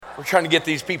We're trying to get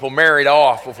these people married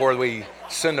off before we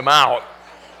send them out.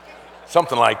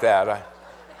 Something like that.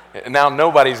 Now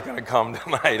nobody's going to come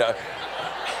tonight.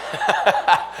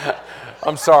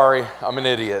 I'm sorry. I'm an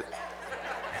idiot.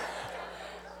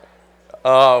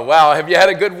 Wow, have you had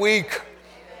a good week?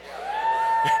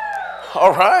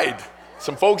 All right.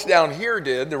 Some folks down here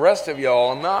did. The rest of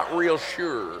y'all, I'm not real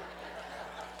sure.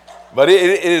 But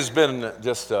it has been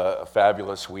just a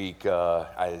fabulous week.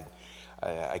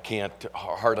 I can't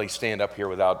hardly stand up here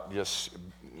without just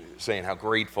saying how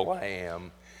grateful I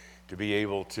am to be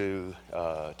able to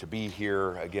be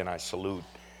here. Again, I salute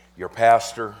your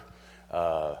pastor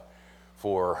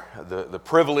for the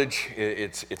privilege.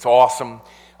 It's awesome.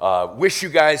 Wish you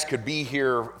guys could be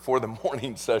here for the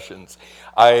morning sessions.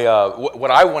 What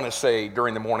I want to say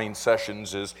during the morning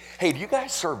sessions is, hey, do you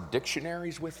guys serve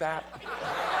dictionaries with that?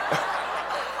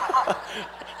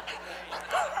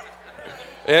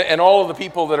 And all of the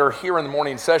people that are here in the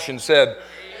morning session said, amen.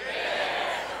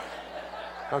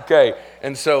 Okay,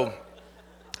 and so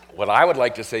what I would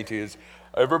like to say to you is,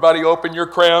 everybody open your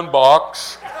crayon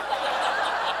box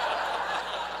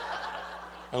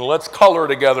and let's color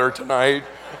together tonight.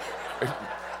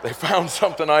 They found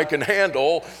something I can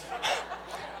handle.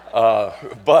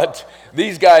 But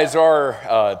these guys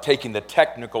are taking the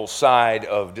technical side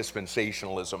of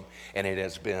dispensationalism, and it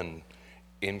has been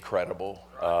incredible.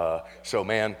 So,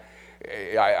 man,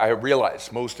 I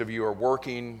realize most of you are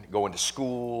working, going to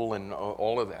school, and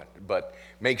all of that. But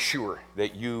make sure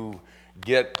that you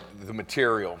get the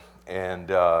material, and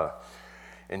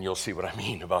you'll see what I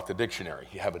mean about the dictionary.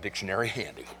 You have a dictionary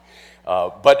handy.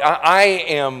 But I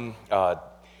am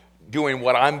doing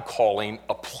what I'm calling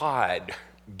applied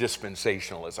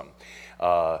dispensationalism.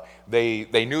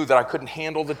 They knew that I couldn't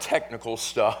handle the technical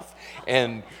stuff,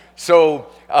 and so,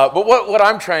 but what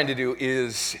I'm trying to do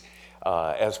is,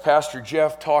 as Pastor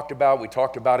Jeff talked about, we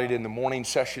talked about it in the morning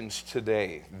sessions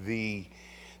today, the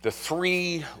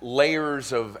three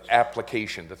layers of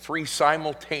application, the three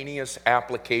simultaneous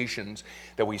applications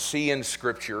that we see in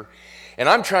Scripture. And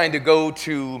I'm trying to go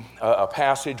to a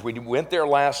passage. We went there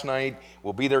last night,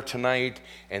 we'll be there tonight,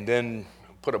 and then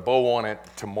put a bow on it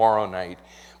tomorrow night.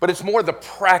 But it's more the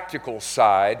practical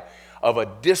side of a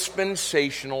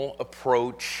dispensational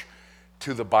approach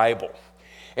to the Bible.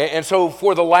 And so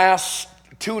for the last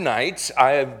two nights,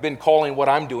 I have been calling what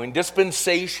I'm doing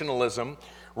dispensationalism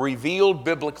revealed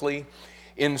biblically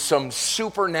in some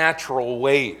supernatural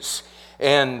ways.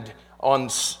 And on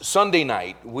Sunday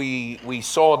night, we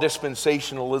saw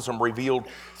dispensationalism revealed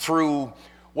through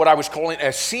what I was calling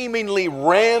a seemingly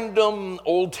random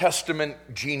Old Testament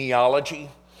genealogy.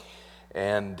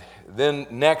 And then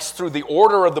next, through the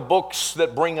order of the books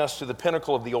that bring us to the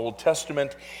pinnacle of the Old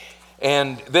Testament.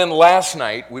 And then last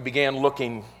night, we began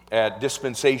looking at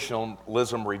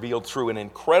dispensationalism revealed through an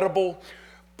incredible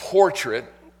portrait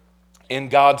in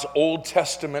God's Old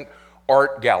Testament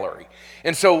art gallery.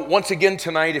 And so once again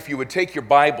tonight, if you would take your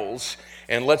Bibles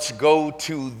and let's go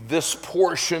to this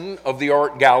portion of the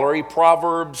art gallery,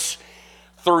 Proverbs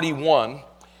 31.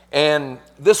 And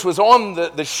this was on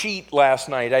the sheet last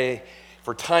night.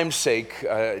 For time's sake,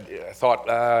 I thought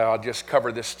I'll just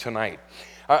cover this tonight.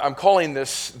 I'm calling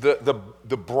this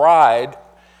the bride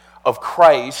of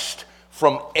Christ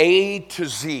from A to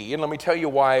Z. And let me tell you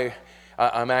why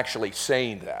I'm actually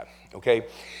saying that, okay?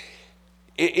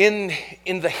 In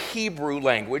the Hebrew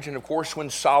language, and of course when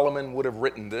Solomon would have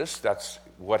written this, that's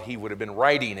what he would have been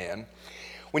writing in.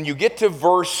 When you get to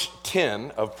verse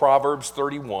 10 of Proverbs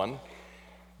 31,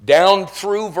 down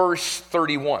through verse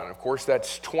 31, of course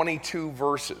that's 22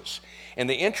 verses. And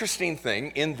the interesting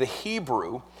thing in the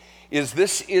Hebrew is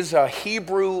this is a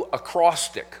Hebrew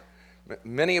acrostic.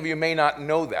 Many of you may not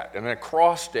know that. An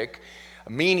acrostic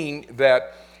meaning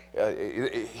that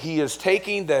he is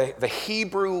taking the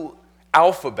Hebrew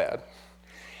alphabet,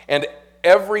 and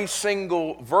every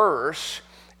single verse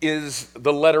is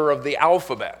the letter of the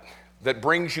alphabet that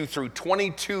brings you through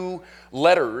 22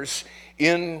 letters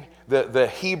in the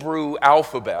Hebrew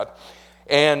alphabet.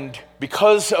 And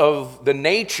because of the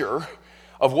nature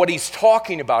of what he's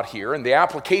talking about here and the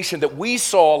application that we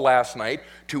saw last night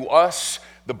to us,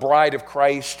 the bride of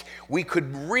Christ, we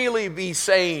could really be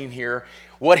saying here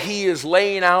what he is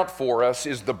laying out for us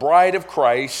is the bride of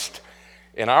Christ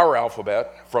in our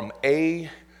alphabet from A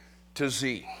to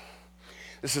Z.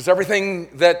 This is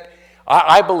everything that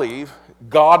I believe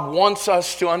God wants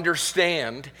us to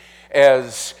understand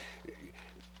as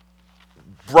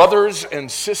brothers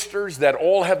and sisters that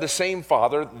all have the same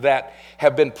Father, that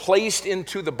have been placed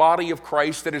into the body of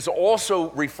Christ, that is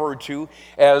also referred to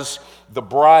as the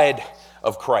bride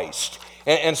of Christ.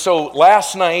 And so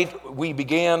last night we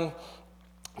began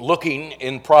looking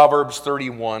in Proverbs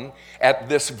 31 at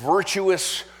this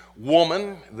virtuous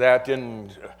woman that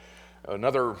in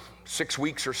another 6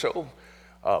 weeks or so,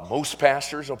 most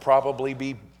pastors will probably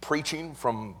be preaching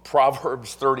from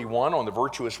Proverbs 31 on the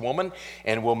virtuous woman,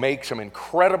 and will make some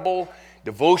incredible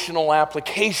devotional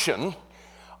application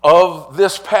of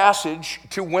this passage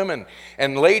to women.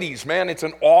 And ladies, man, it's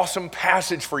an awesome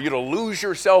passage for you to lose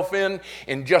yourself in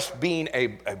just being a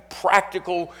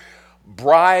practical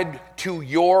bride to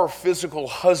your physical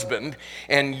husband.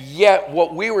 And yet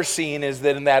what we were seeing is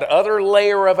that in that other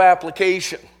layer of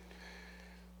application,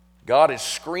 God is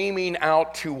screaming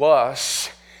out to us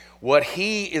what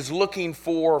he is looking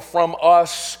for from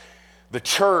us, the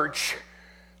church,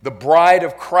 the bride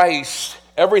of Christ,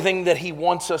 everything that he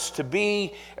wants us to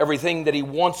be, everything that he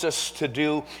wants us to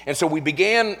do. And so we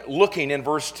began looking in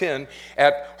verse 10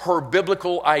 at her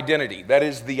biblical identity. That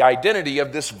is the identity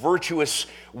of this virtuous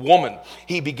woman.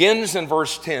 He begins in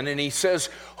verse 10 and he says,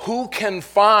 "Who can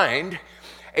find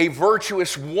a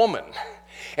virtuous woman?"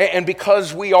 And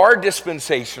because we are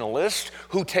dispensationalists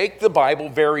who take the Bible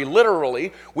very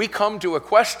literally, we come to a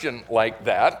question like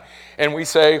that and we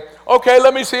say, okay,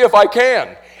 let me see if I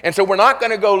can. And so we're not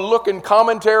going to go look in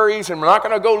commentaries and we're not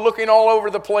going to go looking all over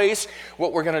the place.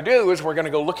 What we're going to do is we're going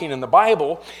to go looking in the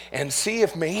Bible and see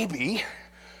if maybe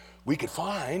we could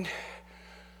find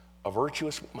a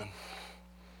virtuous woman.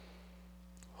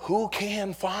 Who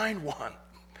can find one?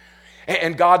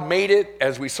 And God made it,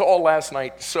 as we saw last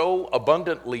night, so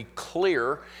abundantly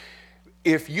clear.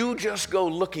 If you just go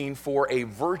looking for a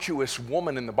virtuous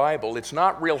woman in the Bible, it's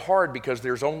not real hard because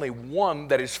there's only one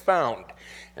that is found.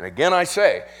 And again, I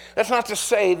say, that's not to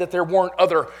say that there weren't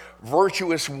other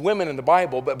virtuous women in the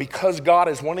Bible, but because God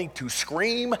is wanting to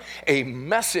scream a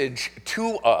message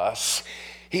to us,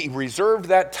 he reserved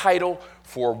that title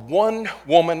for one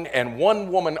woman and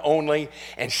one woman only,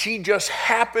 and she just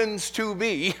happens to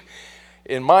be,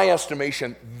 in my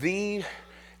estimation, the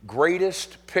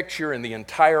greatest picture in the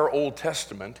entire Old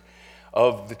Testament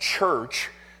of the church,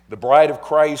 the bride of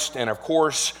Christ, and of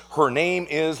course, her name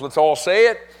is, let's all say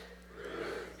it.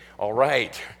 All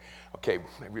right. Okay,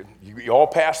 you all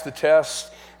passed the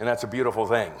test, and that's a beautiful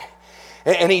thing.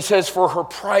 And he says, for her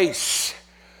price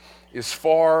is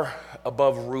far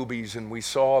above rubies, and we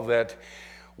saw that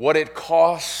what it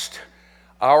cost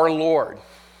our Lord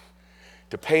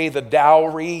to pay the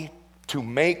dowry to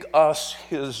make us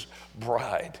his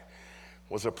bride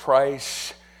was a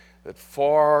price that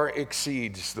far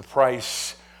exceeds the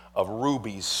price of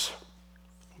rubies,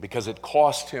 because it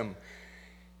cost him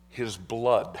his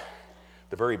blood,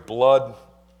 the very blood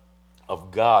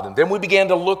of God. And then we began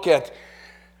to look at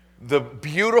the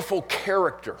beautiful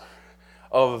character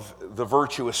of the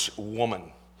virtuous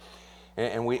woman.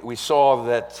 And we saw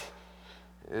that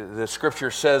the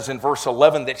scripture says in verse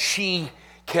 11 that she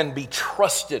can be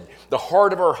trusted. The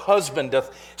heart of her husband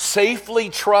doth safely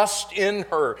trust in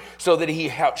her, so that he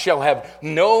shall have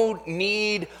no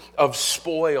need of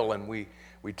spoil. And we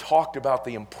talked about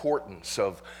the importance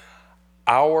of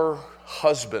our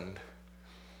husband,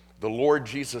 the Lord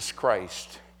Jesus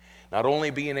Christ, not only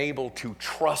being able to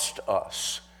trust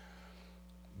us,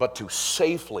 but to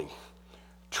safely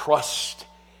trust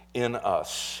in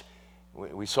us.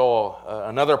 We saw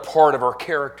another part of her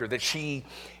character, that she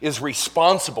is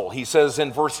responsible. He says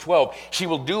in verse 12, she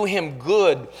will do him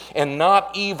good and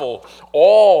not evil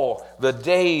all the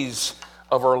days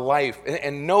of her life.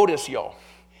 And notice, y'all,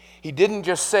 he didn't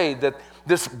just say that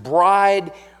this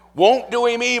bride won't do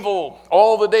him evil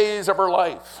all the days of her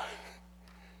life.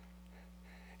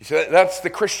 He said that's the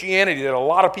Christianity that a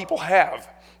lot of people have.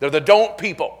 They're the don't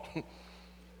people. And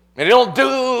they don't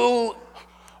do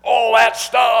all that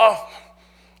stuff.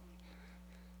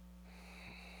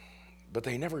 But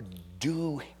they never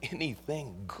do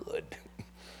anything good.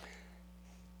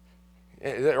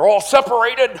 They're all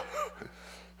separated,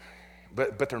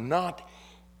 but they're not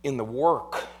in the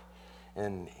work.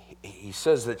 And he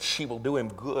says that she will do him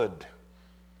good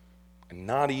and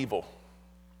not evil.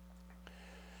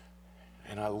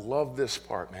 And I love this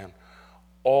part, man.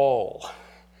 All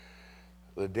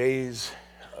the days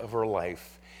of her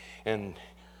life. And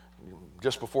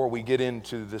just before we get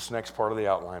into this next part of the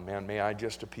outline, man, may I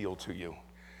just appeal to you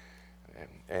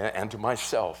and to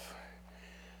myself.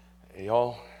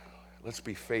 Y'all, let's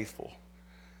be faithful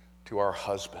to our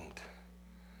husband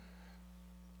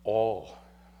all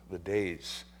the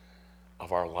days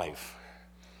of our life.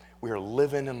 We are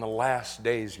living in the last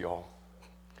days, y'all.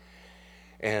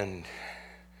 And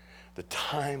the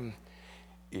time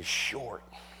is short.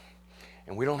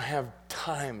 And we don't have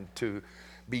time to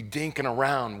be dinking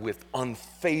around with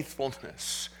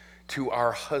unfaithfulness to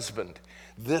our husband.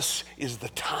 This is the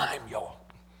time, y'all.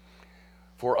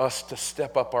 for us to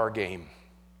step up our game.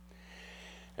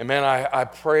 And man, I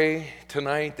pray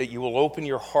tonight that you will open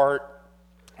your heart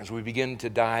as we begin to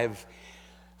dive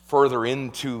further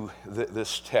into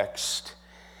this text.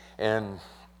 And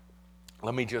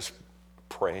let me just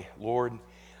pray. Lord,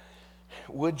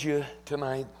 would you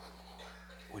tonight,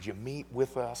 would you meet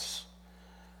with us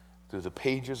through the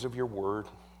pages of your word?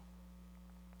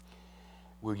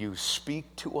 Will you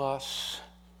speak to us?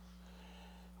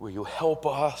 Will you help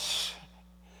us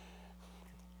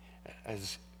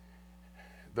as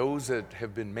those that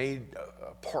have been made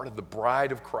a part of the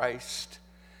bride of Christ?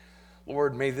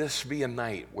 Lord, may this be a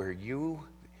night where you,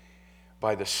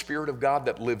 by the Spirit of God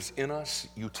that lives in us,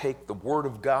 you take the Word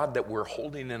of God that we're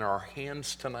holding in our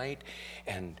hands tonight,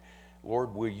 and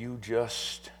Lord, will you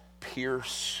just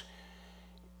pierce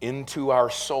into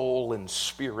our soul and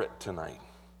spirit tonight?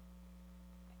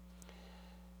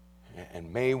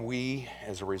 And may we,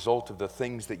 as a result of the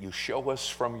things that you show us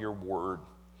from your Word,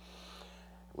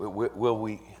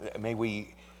 may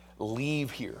we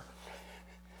leave here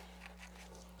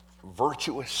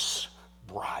virtuous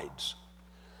brides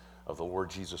of the Lord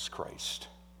Jesus Christ.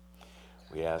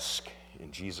 We ask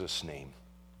in Jesus' name,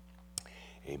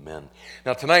 amen.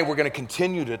 Now tonight we're going to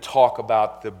continue to talk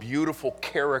about the beautiful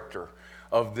character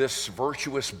of this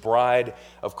virtuous bride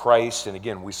of Christ. And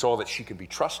again, we saw that she can be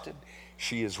trusted.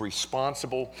 She is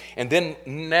responsible. And then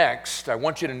next, I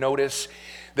want you to notice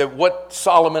that what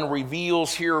Solomon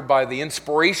reveals here by the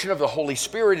inspiration of the Holy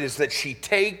Spirit is that she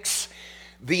takes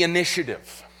the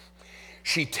initiative.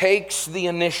 She takes the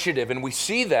initiative, and we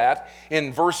see that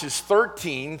in verses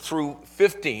 13 through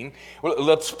 15.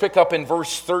 Let's pick up in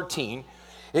verse 13.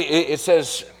 It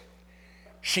says,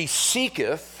 she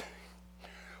seeketh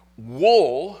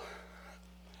wool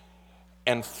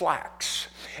and flax.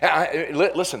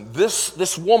 Listen,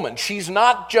 this woman, she's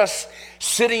not just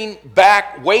sitting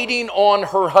back waiting on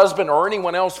her husband or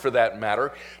anyone else for that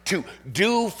matter to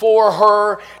do for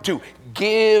her, to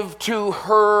give to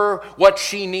her what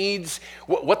she needs.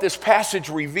 What this passage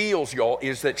reveals, y'all,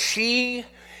 is that she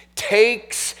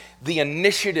takes the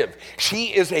initiative. She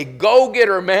is a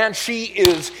go-getter, man. She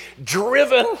is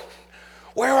driven.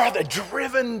 Where are the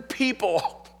driven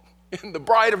people in the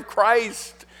bride of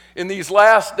Christ in these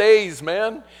last days,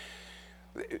 man?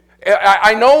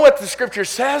 I know what the scripture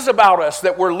says about us,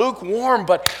 that we're lukewarm,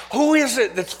 but who is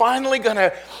it that's finally going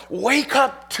to wake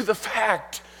up to the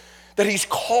fact that he's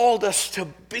called us to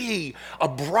be a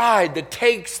bride that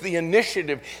takes the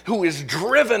initiative, who is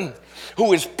driven,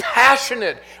 who is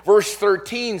passionate? Verse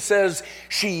 13 says,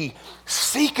 she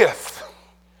seeketh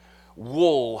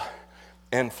wool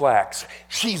and flax.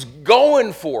 She's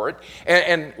going for it.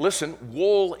 And listen,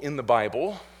 wool in the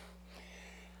Bible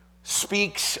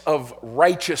speaks of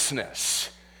righteousness.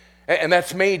 And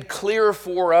that's made clear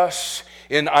for us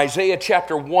in Isaiah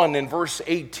chapter 1 and verse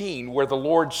 18, where the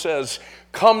Lord says,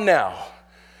 come now,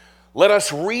 let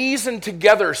us reason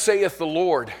together, saith the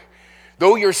Lord.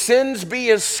 Though your sins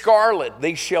be as scarlet,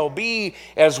 they shall be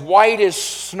as white as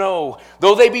snow.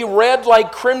 Though they be red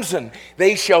like crimson,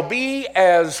 they shall be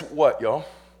as what, y'all?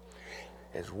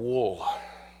 As wool.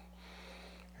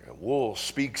 Wool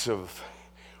speaks of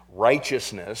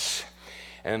righteousness.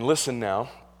 And listen now,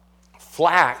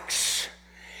 flax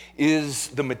is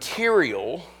the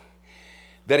material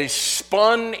that is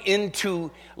spun into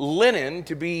linen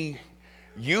to be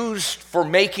used for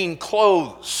making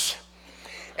clothes.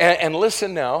 And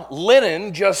listen now,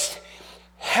 linen just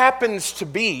happens to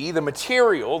be the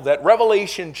material that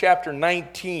Revelation chapter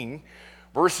 19,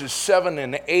 verses 7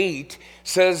 and 8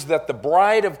 says that the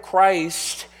bride of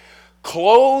Christ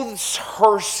clothes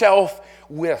herself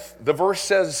with. The verse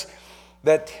says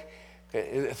that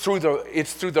it's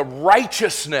through the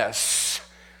righteousness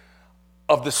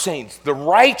of the saints, the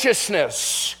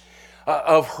righteousness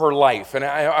of her life. And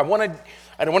I don't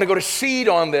want to go to seed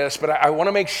on this, but I want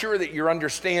to make sure that you're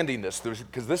understanding this,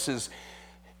 because this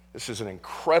is an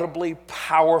incredibly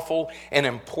powerful and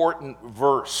important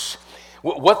verse.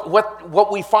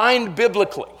 What we find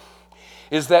biblically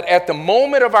is that at the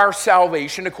moment of our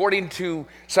salvation, according to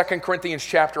 2 Corinthians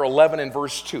chapter 11 and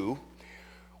verse 2,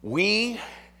 we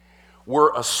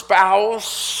were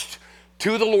espoused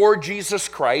to the Lord Jesus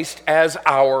Christ as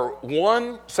our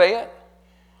one, say it,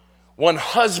 one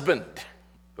husband,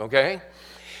 okay?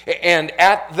 And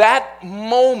at that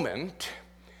moment,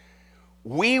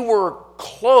 we were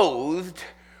clothed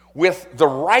with the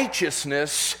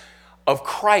righteousness of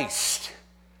Christ.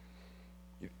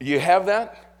 You have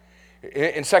that?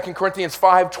 In 2 Corinthians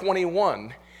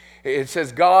 5:21, it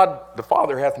says, God the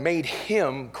Father hath made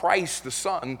him, Christ the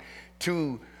Son,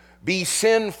 to be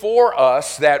sin for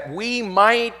us, that we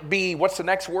might be, what's the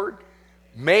next word?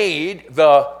 made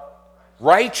the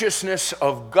righteousness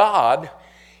of God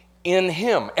in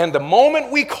him. And the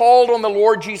moment we called on the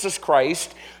Lord Jesus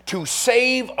Christ to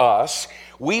save us,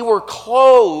 we were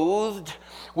clothed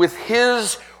with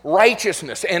his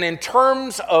righteousness. And in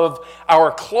terms of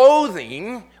our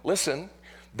clothing, listen,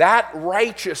 that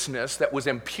righteousness that was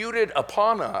imputed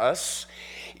upon us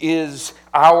is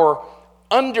our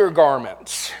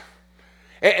undergarments.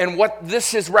 And what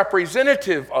this is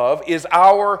representative of is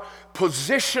our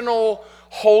positional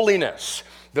holiness.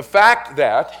 The fact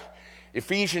that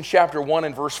Ephesians chapter 1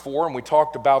 and verse 4, and we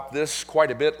talked about this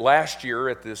quite a bit last year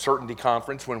at the Certainty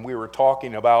Conference when we were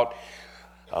talking about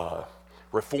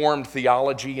Reformed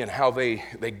theology and how they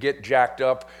get jacked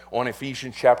up on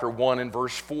Ephesians chapter 1 and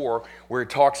verse 4, where it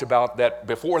talks about that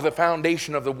before the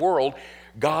foundation of the world,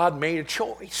 God made a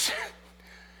choice.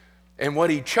 And what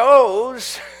he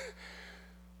chose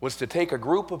was to take a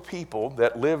group of people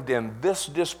that lived in this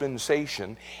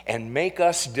dispensation and make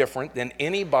us different than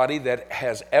anybody that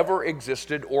has ever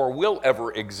existed or will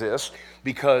ever exist,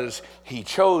 because he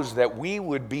chose that we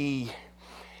would be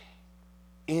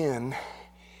in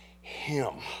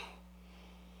him.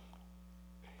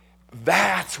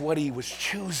 That's what he was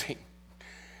choosing.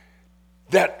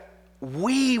 That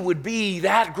we would be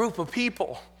that group of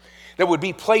people that would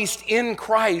be placed in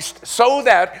Christ so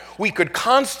that we could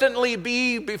constantly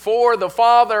be before the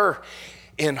Father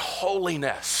in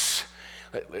holiness.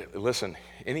 Listen,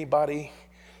 anybody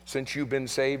since you've been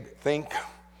saved think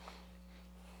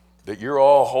that you're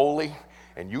all holy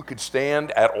and you could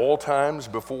stand at all times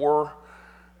before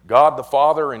God the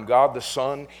Father and God the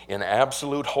Son in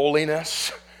absolute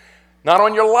holiness? Not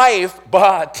on your life,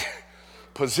 but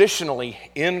positionally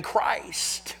in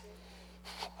Christ.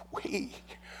 We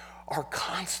are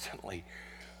constantly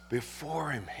before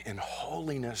him in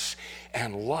holiness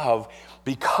and love,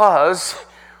 because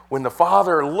when the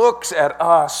Father looks at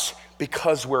us,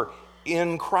 because we're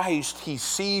in Christ, he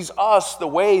sees us the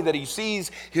way that he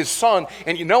sees his Son.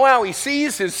 And you know how he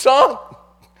sees his Son?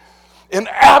 In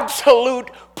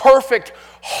absolute perfect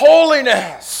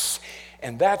holiness.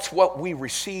 And that's what we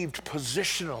received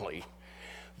positionally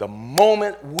the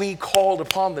moment we called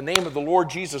upon the name of the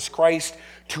Lord Jesus Christ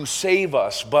to save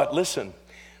us. But listen,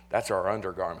 that's our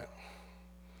undergarment.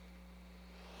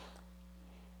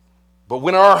 But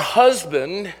when our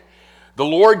husband, the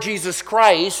Lord Jesus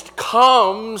Christ,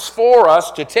 comes for us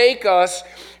to take us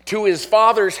to his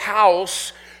Father's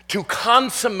house to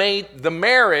consummate the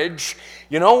marriage,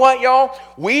 you know what, y'all?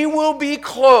 We will be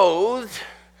clothed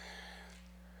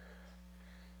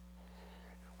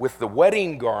with the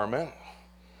wedding garment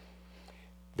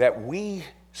that we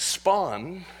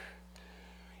spun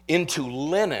into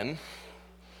linen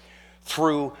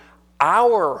through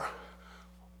our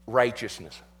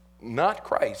righteousness, not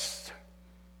Christ's,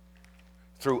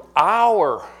 through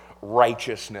our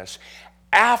righteousness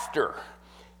after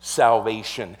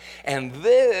salvation. And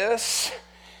this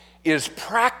is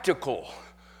practical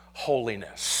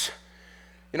holiness.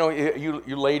 You know,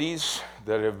 you ladies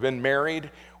that have been married,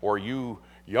 or you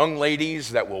young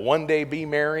ladies that will one day be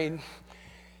married,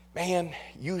 man,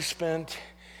 you spent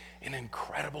an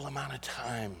incredible amount of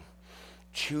time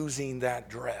choosing that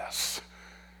dress.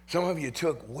 Some of you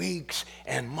took weeks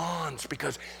and months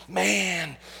because,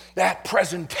 man, that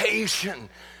presentation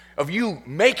of you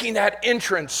making that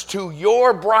entrance to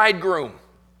your bridegroom,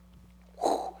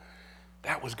 whew,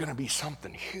 that was going to be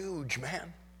something huge,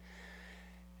 man.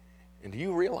 And do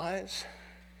you realize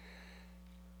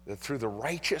that through the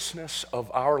righteousness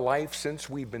of our life since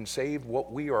we've been saved,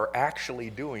 what we are actually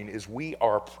doing is we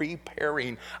are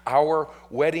preparing our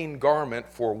wedding garment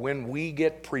for when we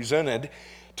get presented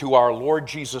to our Lord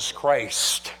Jesus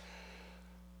Christ.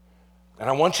 And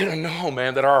I want you to know,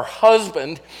 man, that our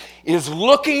husband is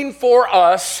looking for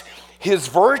us, his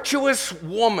virtuous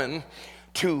woman,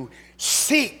 to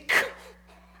seek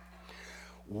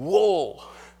wool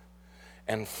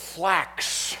and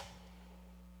flax,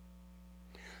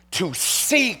 to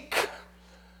seek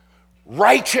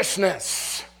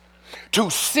righteousness, to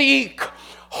seek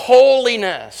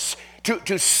holiness,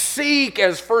 to seek,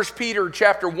 as 1 Peter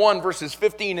chapter 1 verses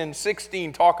 15 and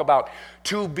 16 talk about,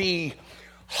 to be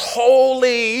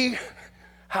holy.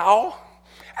 How?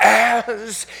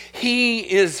 As he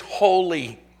is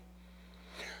holy.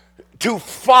 To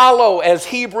follow, as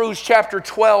Hebrews chapter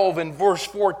 12 and verse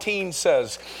 14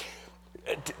 says,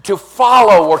 to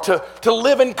follow, or to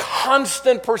live in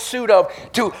constant pursuit of,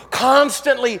 to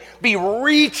constantly be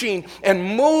reaching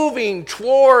and moving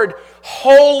toward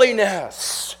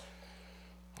holiness.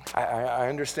 I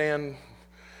understand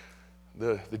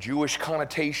the Jewish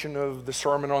connotation of the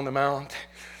Sermon on the Mount,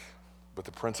 but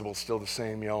the principle's still the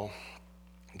same, y'all.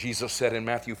 Jesus said in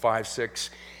Matthew 5:6,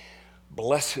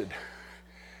 "Blessed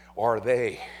are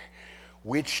they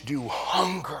which do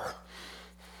hunger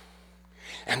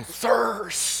and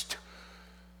thirst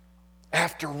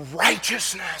after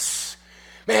righteousness."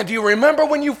 Man, do you remember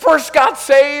when you first got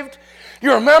saved?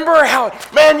 You remember how,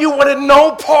 man, you wanted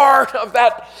no part of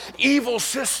that evil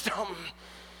system.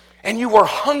 And you were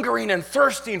hungering and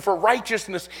thirsting for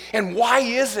righteousness. And why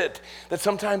is it that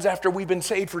sometimes after we've been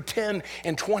saved for 10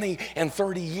 and 20 and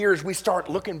 30 years, we start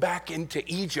looking back into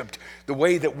Egypt, the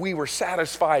way that we were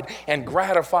satisfied and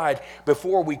gratified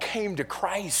before we came to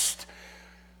Christ?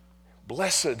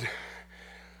 Blessed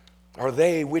are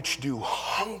they which do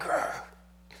hunger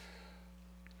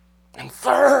and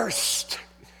thirst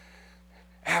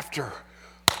after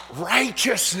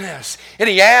righteousness. And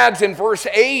he adds in verse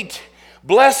 8,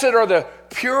 "Blessed are the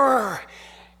pure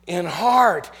in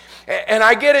heart." And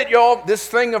I get it, y'all, this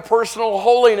thing of personal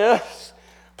holiness,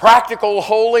 practical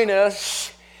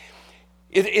holiness,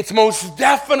 it's most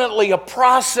definitely a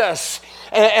process.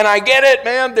 And I get it,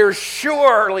 man, there's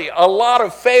surely a lot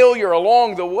of failure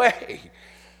along the way.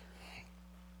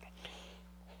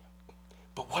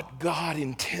 But what God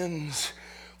intends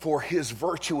for his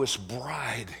virtuous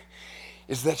bride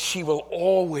is that she will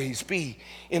always be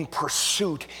in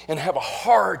pursuit and have a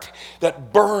heart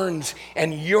that burns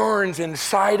and yearns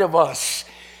inside of us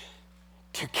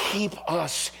to keep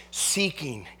us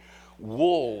seeking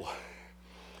wool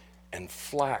and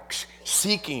flax,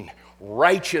 seeking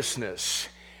righteousness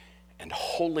and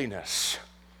holiness.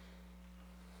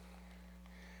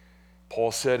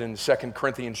 Paul said in 2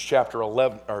 Corinthians chapter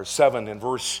 7 and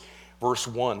verse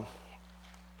 1,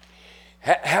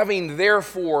 "Having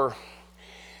therefore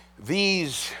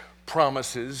these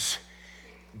promises,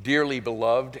 dearly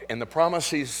beloved," and the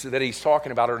promises that he's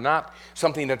talking about are not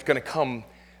something that's going to come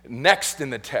next in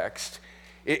the text.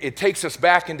 It takes us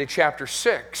back into chapter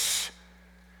 6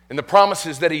 and the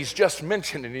promises that he's just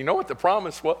mentioned. And you know what the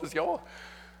promise was, y'all?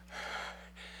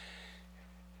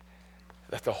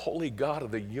 That the holy God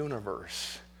of the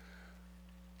universe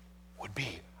would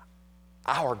be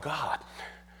our God,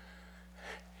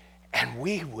 and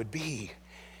we would be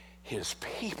his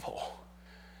people.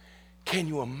 Can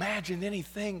you imagine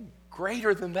anything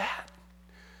greater than that?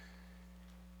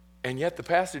 And yet the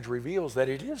passage reveals that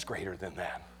it is greater than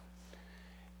that.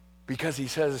 Because he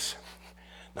says,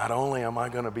 not only am I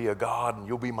going to be a God and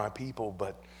you'll be my people,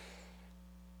 but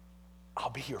I'll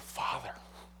be your father.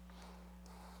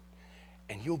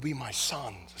 And you'll be my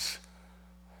sons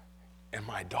and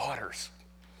my daughters.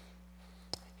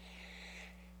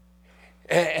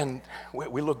 And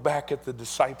we look back at the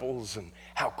disciples and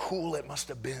how cool it must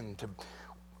have been to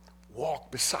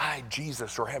walk beside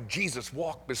Jesus or have Jesus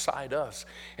walk beside us.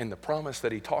 And the promise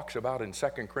that he talks about in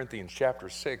 2 Corinthians chapter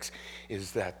 6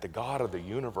 is that the God of the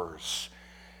universe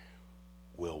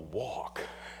will walk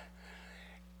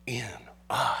in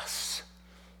us.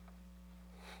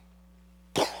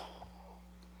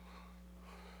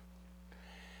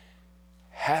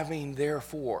 Having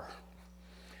therefore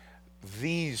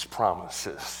these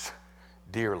promises,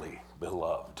 dearly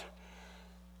beloved.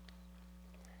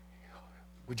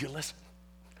 Would you listen?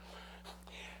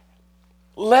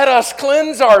 Let us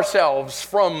cleanse ourselves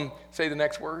from, say the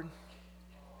next word,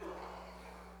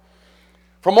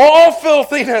 from all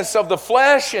filthiness of the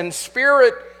flesh and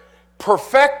spirit,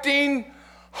 perfecting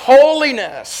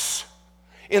holiness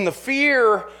in the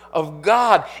fear of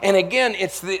God. And again,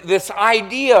 it's this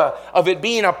idea of it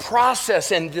being a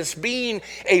process and this being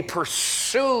a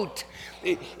pursuit.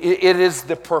 It is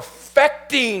the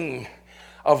perfecting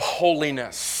of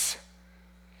holiness.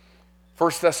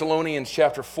 1 Thessalonians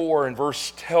chapter 4 and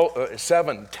verse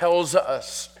 7 tells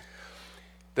us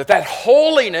that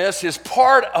holiness is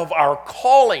part of our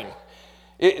calling.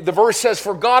 The verse says,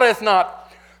 "For God hath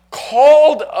not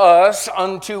called us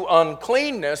unto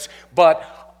uncleanness, but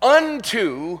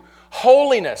unto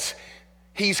holiness."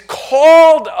 He's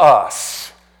called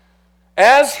us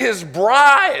as his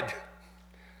bride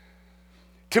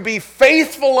to be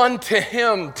faithful unto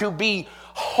him, to be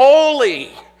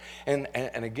holy. And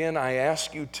again, I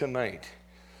ask you tonight,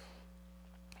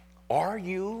 are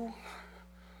you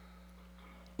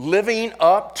living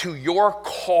up to your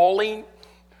calling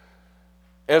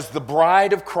as the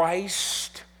bride of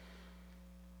Christ?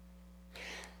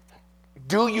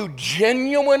 Do you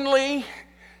genuinely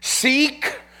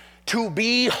seek to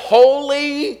be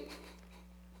holy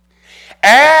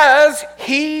as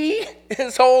he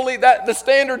is holy? That the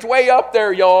standard's way up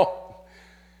there, y'all.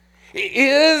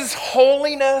 Is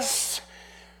holiness,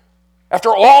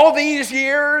 after all these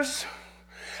years,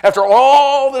 after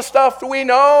all the stuff that we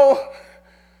know,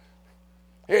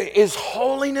 Is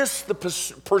holiness the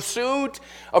pursuit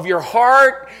of your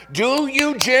heart? Do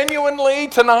you genuinely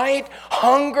tonight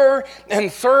hunger and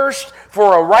thirst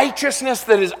for a righteousness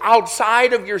that is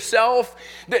outside of yourself?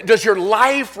 Does your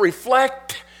life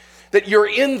reflect that you're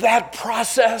in that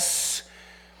process?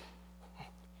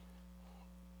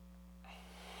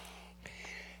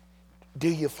 Do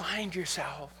you find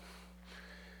yourself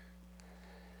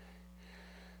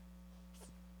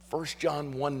 1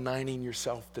 John 1:9ing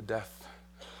yourself to death?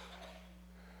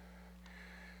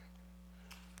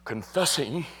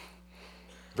 Confessing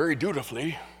very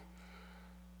dutifully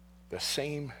the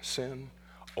same sin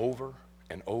over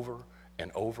and over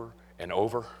and over and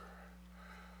over.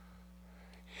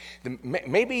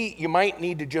 Maybe you might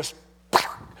need to just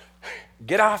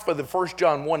get off of the 1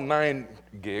 John 1:9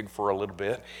 gig for a little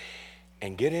bit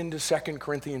and get into 2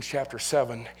 Corinthians chapter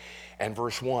 7 and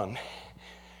verse 1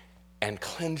 and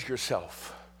cleanse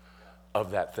yourself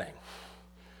of that thing.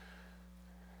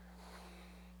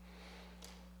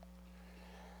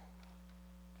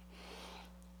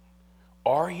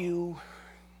 Are you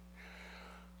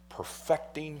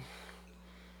perfecting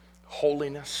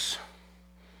holiness?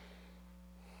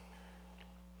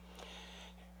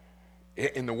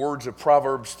 In the words of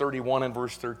Proverbs 31 and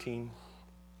verse 13,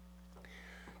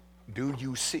 do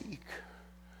you seek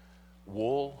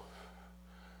wool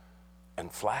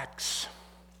and flax?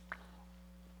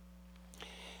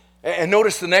 And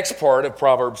notice the next part of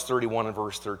Proverbs 31 and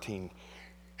verse 13.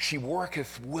 She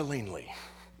worketh willingly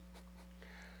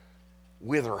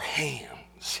with her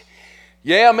hands.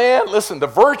 Yeah, man, listen, the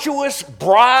virtuous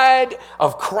bride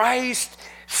of Christ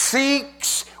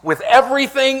seeks with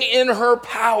everything in her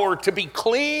power to be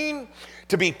clean,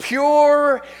 to be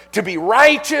pure, to be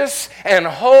righteous and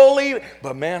holy.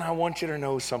 But man, I want you to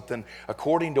know something.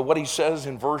 According to what he says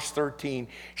in verse 13,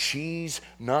 she's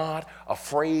not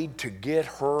afraid to get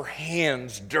her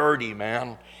hands dirty,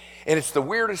 man. And it's the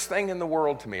weirdest thing in the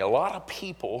world to me. A lot of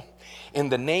people, in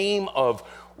the name of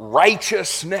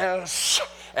righteousness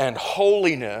and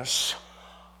holiness,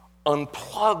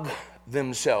 unplug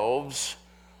themselves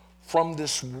from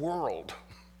this world.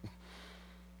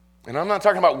 And I'm not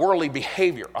talking about worldly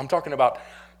behavior. I'm talking about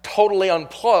totally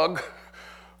unplug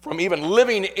from even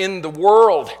living in the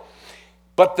world.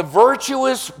 But the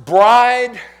virtuous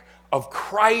bride of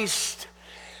Christ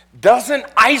doesn't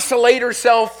isolate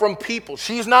herself from people.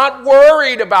 She's not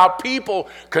worried about people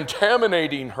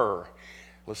contaminating her.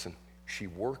 Listen, she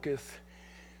worketh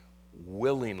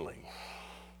willingly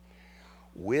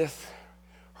with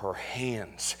her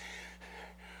hands.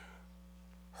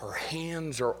 Her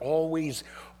hands are always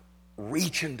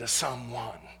reaching to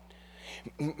someone.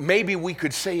 Maybe we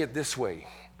could say it this way.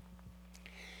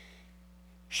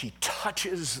 She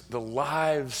touches the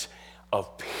lives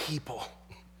of people.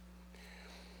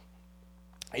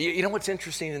 You know what's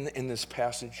interesting in this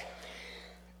passage?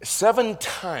 7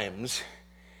 times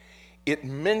it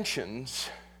mentions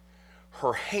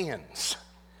her hands.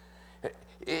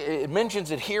 It mentions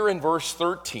it here in verse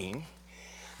 13.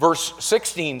 Verse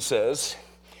 16 says,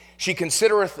 she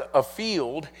considereth a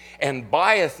field and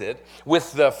buyeth it.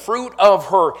 With the fruit of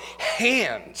her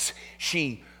hands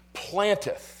she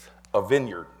planteth a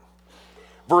vineyard.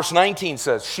 Verse 19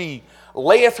 says, she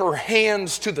layeth her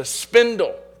hands to the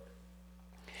spindle,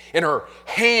 and her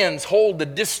hands hold the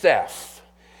distaff.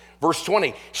 Verse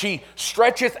 20, she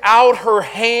stretcheth out her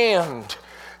hand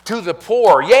to the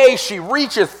poor. Yea, she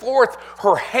reacheth forth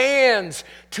her hands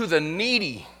to the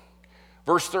needy.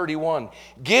 Verse 31,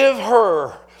 give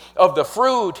her of the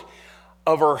fruit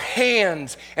of her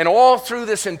hands. And all through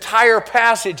this entire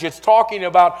passage, it's talking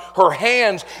about her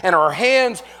hands, and her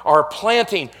hands are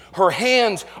planting, her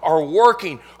hands are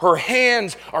working, her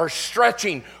hands are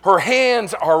stretching, her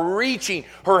hands are reaching,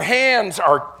 her hands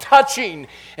are touching.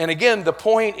 And again, the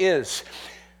point is,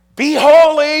 be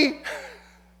holy.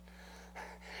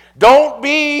 Don't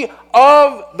be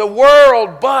of the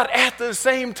world, but at the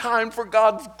same time, for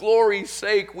God's glory's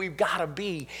sake, we've got to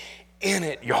be in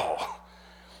it, y'all.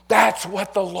 That's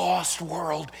what the lost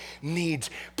world needs.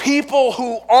 People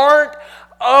who aren't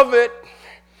of it,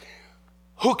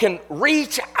 who can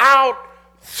reach out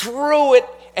through it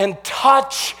and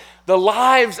touch the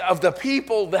lives of the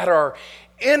people that are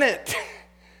in it.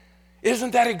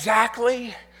 Isn't that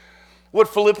exactly what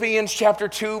Philippians chapter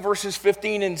 2, verses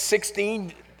 15 and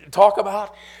 16 talk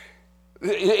about?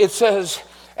 It says,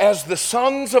 as the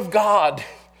sons of God,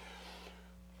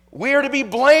 we are to be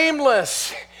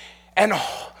blameless and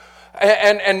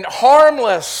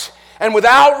harmless and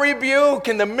without rebuke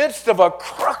in the midst of a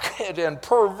crooked and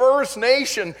perverse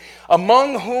nation,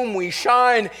 among whom we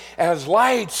shine as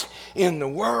lights in the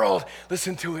world.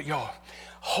 Listen to it, y'all.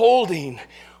 Holding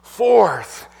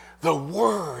forth the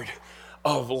word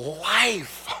of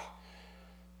life.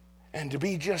 And to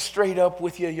be just straight up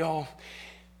with you, y'all,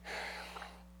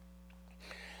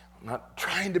 I'm not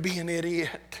trying to be an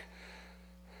idiot.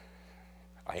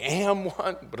 I am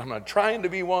one, but I'm not trying to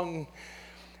be one.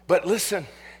 But listen,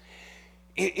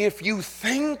 if you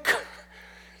think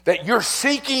that you're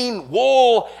seeking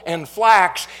wool and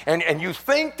flax, and you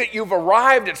think that you've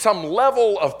arrived at some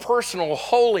level of personal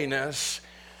holiness,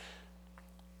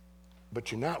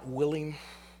 but you're not willing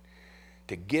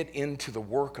to get into the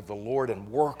work of the Lord and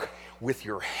work with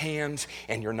your hands,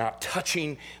 and you're not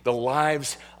touching the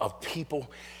lives of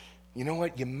people, you know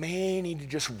what? You may need to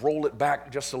just roll it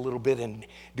back just a little bit and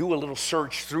do a little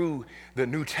search through the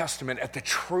New Testament at the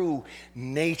true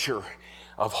nature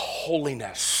of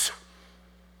holiness.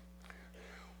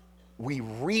 We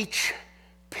reach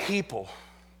people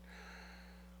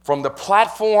from the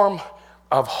platform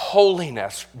of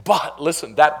holiness, but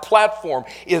listen, that platform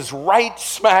is right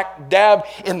smack dab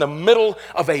in the middle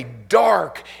of a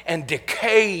dark and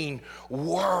decaying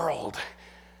world.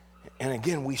 And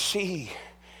again, we see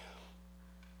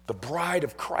the bride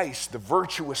of Christ, the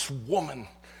virtuous woman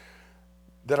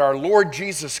that our Lord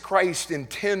Jesus Christ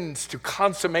intends to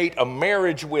consummate a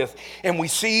marriage with. And we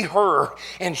see her,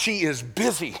 and she is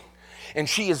busy, and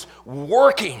she is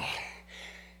working.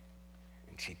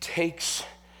 And she takes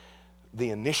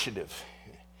the initiative.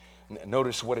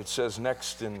 Notice what it says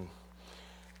next in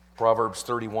Proverbs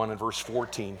 31 and verse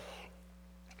 14.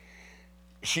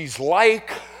 She's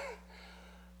like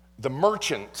the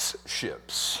merchant's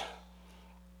ships.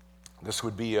 This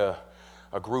would be a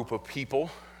group of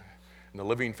people in the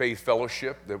Living Faith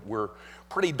Fellowship that we're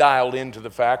pretty dialed into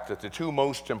the fact that the two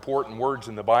most important words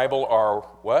in the Bible are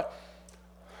what?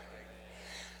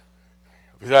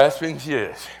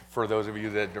 Yes, for those of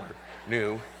you that are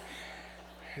new.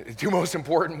 The two most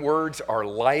important words are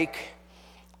like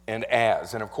and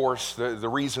as. And of course, the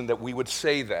reason that we would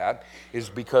say that is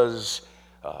because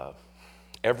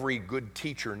every good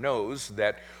teacher knows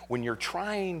that when you're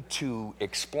trying to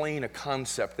explain a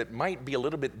concept that might be a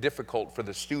little bit difficult for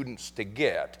the students to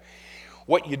get,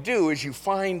 what you do is you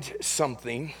find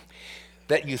something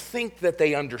that you think that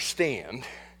they understand,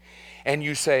 and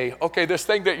you say, okay, this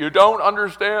thing that you don't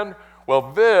understand,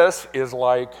 well, this is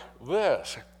like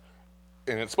this.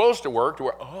 And it's supposed to work to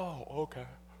where, oh, okay.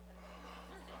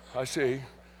 I see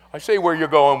where you're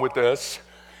going with this.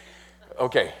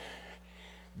 Okay.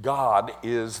 God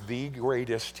is the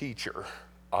greatest teacher,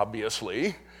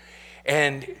 obviously,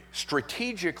 and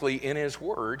strategically in his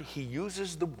word, he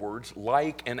uses the words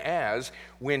like and as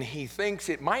when he thinks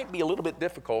it might be a little bit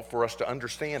difficult for us to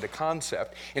understand a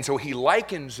concept, and so he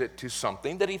likens it to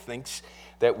something that he thinks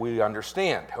that we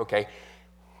understand. Okay,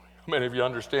 how many of you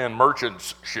understand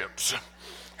merchants' ships?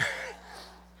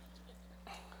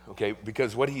 Okay,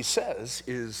 because what he says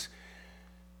is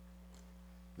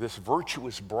this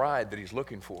virtuous bride that he's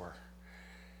looking for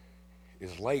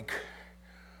is like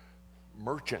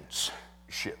merchants'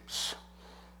 ships.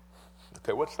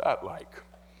 Okay, what's that like?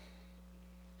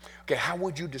 Okay, how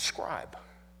would you describe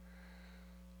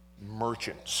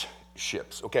merchants'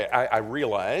 ships? Okay, I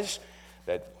realize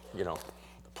that, the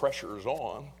pressure is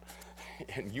on,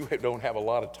 and you don't have a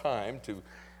lot of time to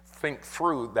think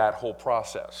through that whole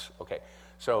process. Okay,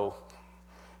 so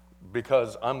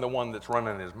because I'm the one that's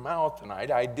running his mouth tonight,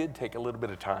 I did take a little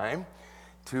bit of time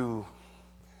to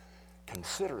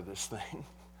consider this thing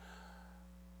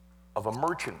of a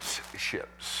merchant's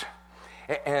ships.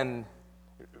 And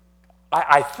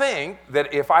I think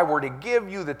that if I were to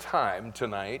give you the time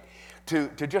tonight to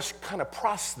just kind of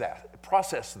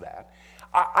process that,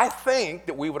 I think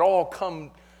that we would all come,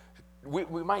 we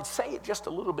might say it just a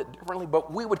little bit differently,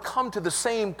 but we would come to the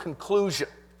same conclusion.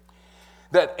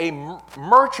 That a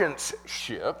merchant's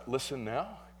ship, listen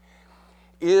now,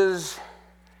 is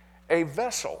a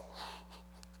vessel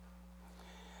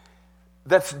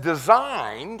that's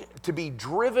designed to be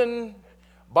driven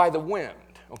by the wind.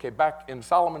 Okay, back in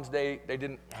Solomon's day, they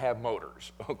didn't have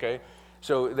motors, okay?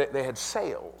 So they had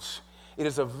sails. It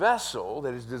is a vessel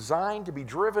that is designed to be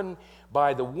driven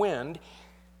by the wind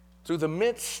through the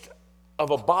midst of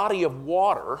a body of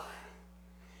water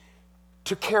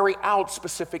to carry out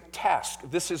specific tasks.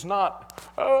 This is not,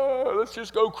 let's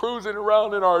just go cruising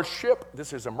around in our ship.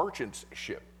 This is a merchant's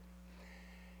ship.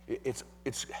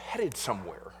 It's headed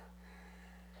somewhere,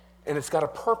 and it's got a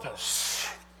purpose.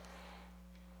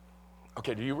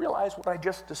 Okay, do you realize what I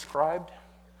just described?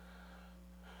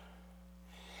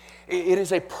 It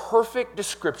is a perfect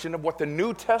description of what the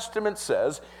New Testament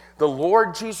says the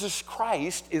Lord Jesus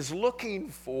Christ is looking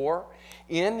for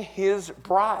in his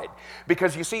bride.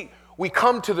 Because you see, we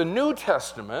come to the New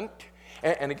Testament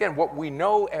And again, what we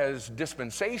know as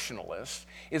dispensationalists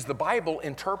is the Bible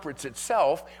interprets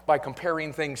itself by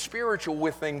comparing things spiritual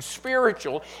with things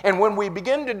spiritual. And when we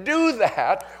begin to do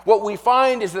that, what we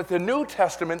find is that the New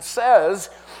Testament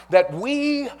says that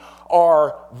we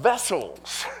are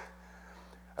vessels.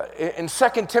 In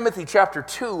 2 Timothy chapter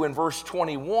 2 and verse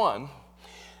 21,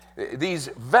 these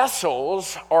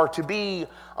vessels are to be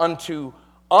unto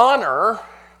honor,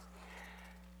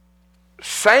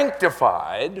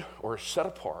 sanctified or set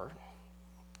apart,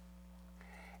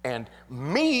 and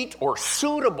meet or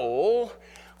suitable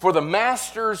for the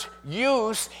master's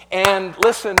use, and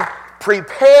listen,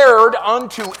 prepared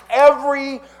unto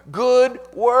every good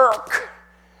work.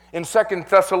 In 1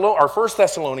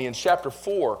 Thessalonians chapter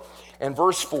 4 and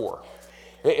verse 4,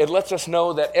 it lets us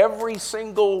know that every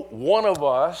single one of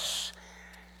us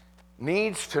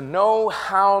needs to know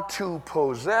how to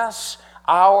possess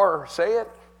our, say it,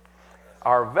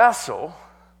 our vessel,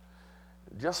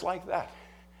 just like that.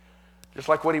 Just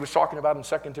like what he was talking about in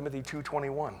 2 Timothy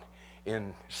 2:21,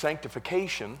 in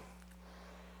sanctification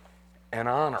and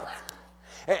honor.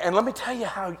 And let me tell you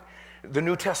how the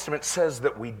New Testament says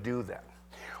that we do that.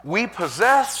 We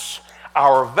possess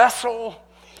our vessel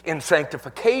in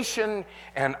sanctification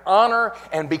and honor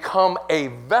and become a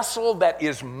vessel that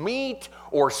is meet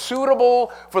or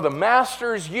suitable for the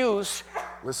master's use.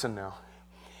 Listen now.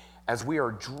 As we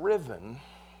are driven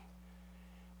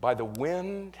by the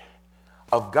wind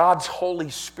of God's Holy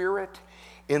Spirit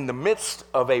in the midst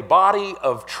of a body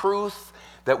of truth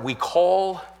that we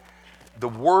call the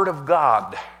Word of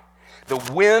God.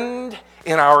 The wind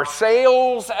in our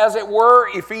sails, as it were,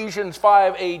 Ephesians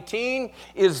 5:18,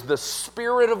 is the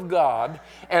Spirit of God,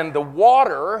 and the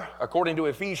water, according to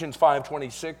Ephesians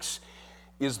 5:26,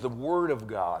 is the Word of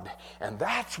God. And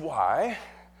that's why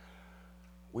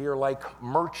we are like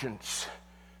merchants'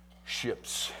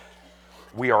 ships.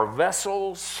 We are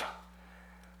vessels,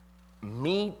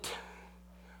 meet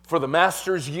for the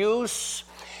master's use,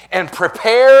 and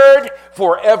prepared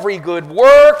for every good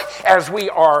work as we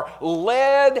are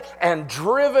led and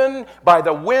driven by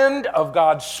the wind of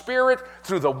God's Spirit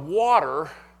through the water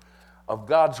of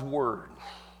God's Word.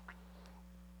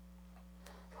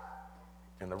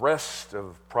 And the rest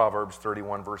of Proverbs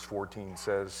 31 verse 14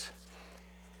 says,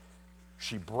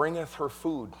 she bringeth her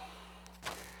food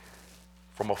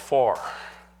from afar.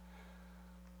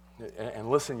 And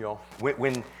listen, y'all,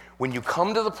 when you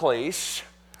come to the place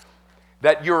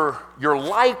that you're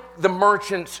like the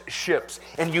merchant's ships,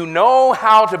 and you know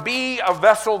how to be a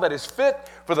vessel that is fit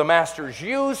for the master's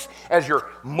use, as you're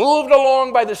moved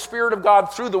along by the Spirit of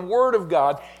God through the Word of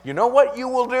God, you know what you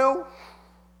will do?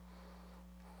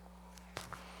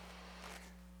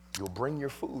 You'll bring your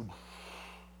food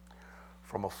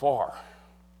from afar.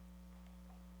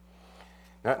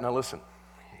 Now listen,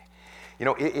 you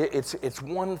know, it's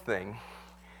one thing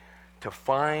to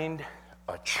find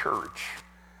a church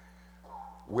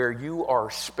where you are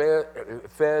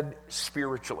fed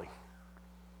spiritually.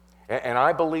 And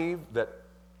I believe that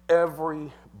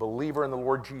every believer in the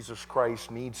Lord Jesus Christ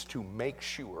needs to make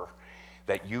sure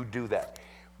that you do that.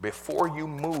 Before you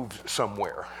move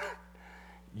somewhere,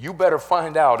 you better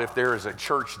find out if there is a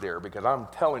church there, because I'm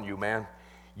telling you, man,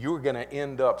 you're going to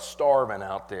end up starving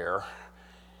out there,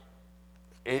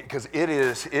 because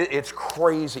it's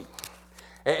crazy.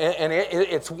 And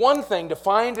it's one thing to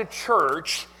find a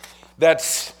church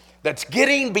that's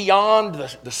getting beyond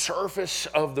the surface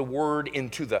of the Word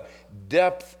into the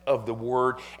depth of the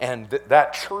Word, and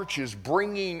that church is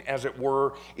bringing, as it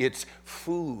were, its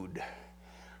food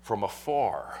from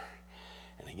afar.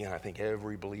 And again, I think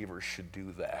every believer should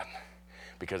do that,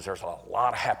 because there's a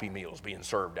lot of Happy Meals being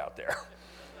served out there.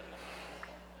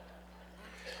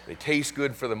 They taste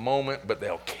good for the moment, but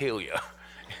they'll kill you.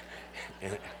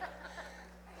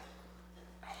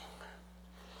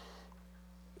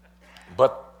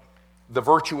 But the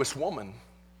virtuous woman,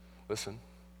 listen,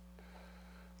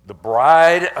 the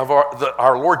bride of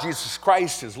our Lord Jesus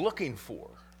Christ is looking for,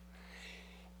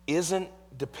 isn't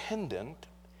dependent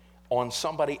on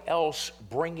somebody else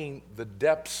bringing the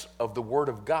depths of the Word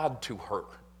of God to her.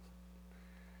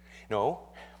 No,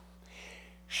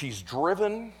 she's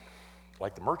driven,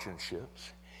 like the merchant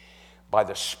ships, by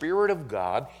the Spirit of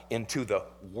God into the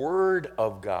Word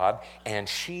of God, and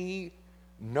she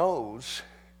knows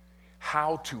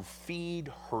how to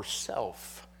feed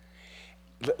herself.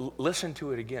 Listen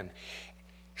to it again.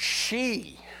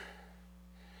 She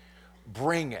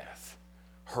bringeth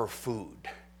her food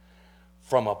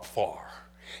from afar.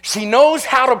 She knows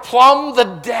how to plumb the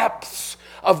depths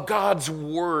of God's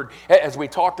word, as we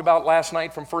talked about last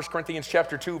night from 1 Corinthians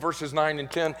chapter 2, verses 9 and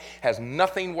 10, has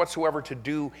nothing whatsoever to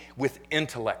do with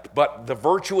intellect. But the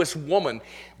virtuous woman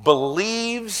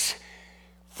believes,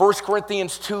 1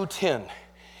 Corinthians 2:10,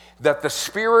 that the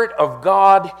Spirit of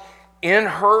God in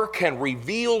her can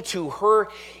reveal to her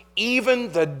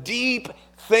even the deep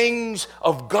things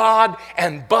of God.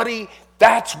 And buddy,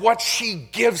 that's what she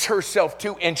gives herself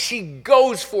to, and she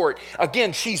goes for it.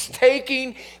 Again, she's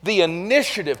taking the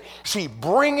initiative. She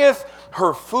bringeth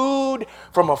her food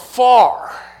from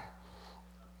afar.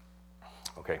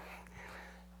 Okay,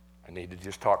 I need to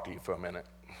just talk to you for a minute.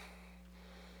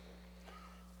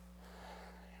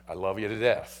 I love you to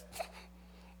death.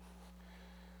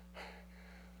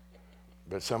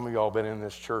 But some of y'all been in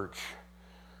this church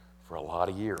for a lot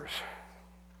of years,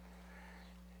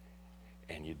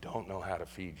 and you don't know how to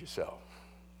feed yourself.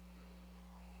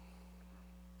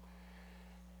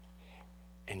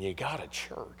 And you got a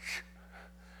church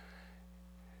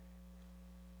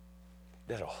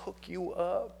that'll hook you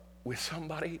up with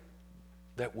somebody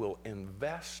that will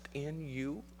invest in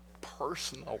you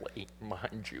personally,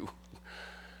 mind you.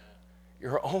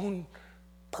 Your own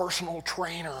personal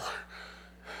trainer.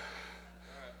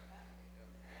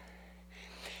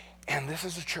 And this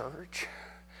is a church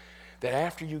that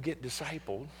after you get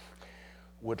discipled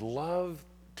would love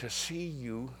to see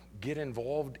you get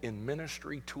involved in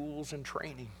ministry tools and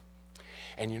training.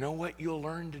 And you know what you'll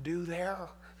learn to do there?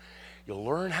 You'll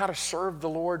learn how to serve the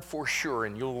Lord for sure,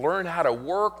 and you'll learn how to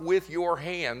work with your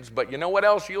hands. But you know what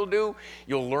else you'll do?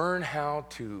 You'll learn how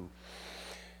to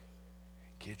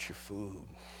get your food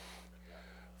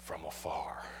from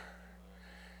afar.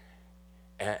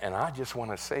 And I just want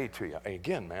to say to you,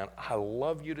 again, man, I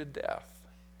love you to death.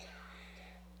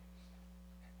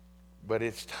 But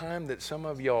it's time that some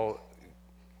of y'all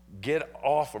get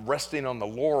off of resting on the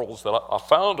laurels that I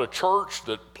found a church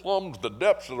that plumbs the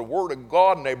depths of the Word of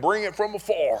God and they bring it from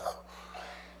afar.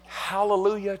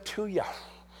 Hallelujah to you.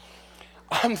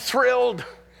 I'm thrilled.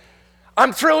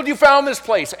 I'm thrilled you found this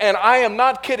place. And I am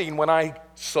not kidding when I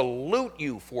salute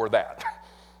you for that.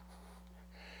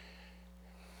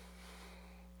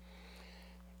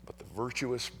 But the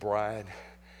virtuous bride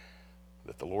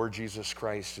that the Lord Jesus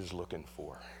Christ is looking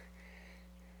for,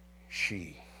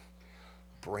 she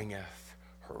bringeth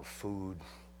her food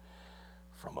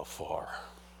from afar.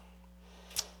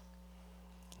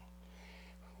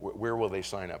 Where will they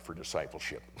sign up for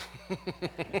discipleship?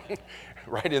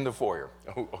 Right in the foyer.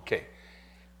 Oh, okay.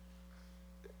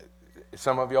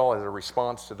 Some of y'all, as a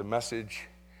response to the message,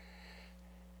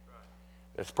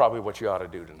 that's probably what you ought to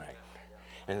do tonight.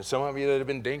 And some of you that have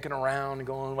been dinking around and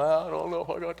going, well, I don't know if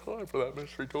I got time for that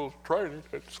ministry tools training.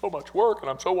 It's so much work, and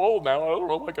I'm so old now, I don't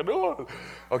know if I can do it.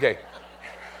 Okay.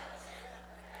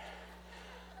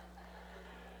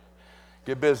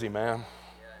 Get busy, man.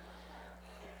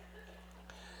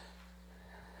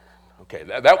 Okay,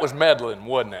 that was meddling,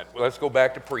 wasn't it? Let's go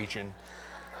back to preaching.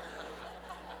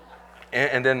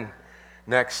 And then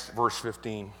next, verse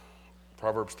 15,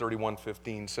 Proverbs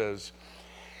 31:15 says,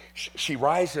 she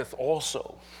riseth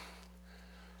also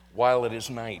while it is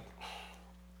night.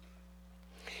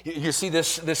 You see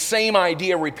this same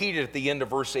idea repeated at the end of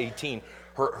verse 18.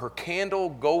 Her candle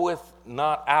goeth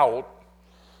not out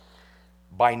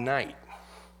by night.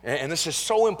 And this is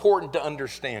so important to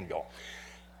understand, y'all.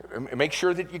 Make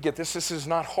sure that you get this. This is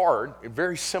not hard,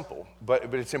 very simple,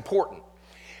 but it's important.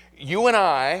 You and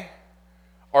I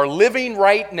are living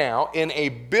right now in a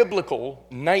biblical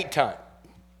nighttime.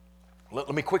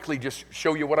 Let me quickly just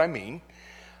show you what I mean.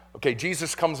 Okay,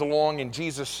 Jesus comes along in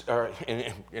Jesus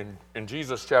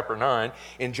chapter 9,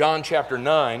 in John chapter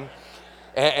 9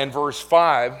 and verse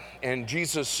 5, and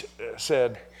Jesus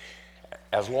said,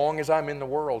 as long as I'm in the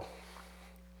world,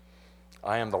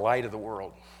 I am the light of the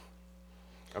world.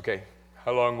 Okay,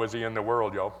 how long was he in the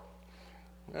world, y'all?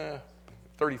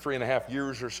 33 and a half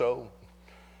years or so.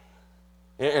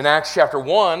 In Acts chapter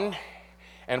 1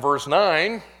 and verse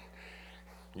 9,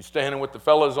 he's standing with the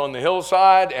fellows on the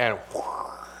hillside, and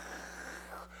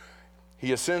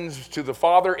he ascends to the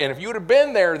Father. And if you would have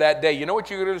been there that day, you know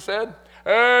what you would have said?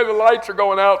 Hey, the lights are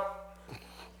going out.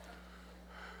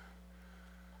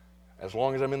 As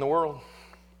long as I'm in the world,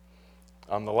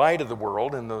 I'm the light of the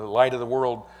world, and the light of the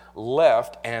world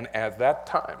left. And at that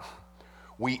time,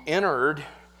 we entered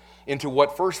into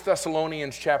what 1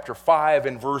 Thessalonians chapter 5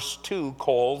 and verse 2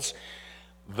 calls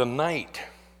the night.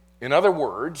 In other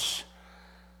words,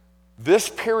 this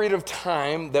period of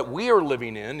time that we are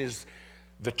living in is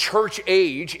the church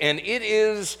age, and it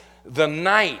is the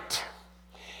night.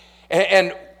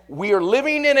 And we are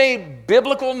living in a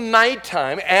biblical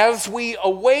nighttime as we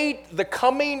await the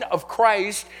coming of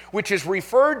Christ, which is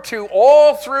referred to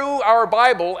all through our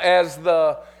Bible as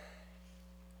the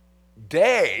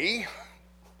day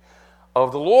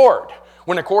of the Lord.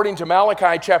 When according to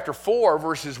Malachi chapter 4,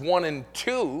 verses 1 and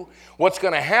 2, what's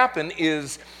going to happen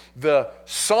is the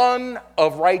Son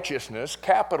of Righteousness,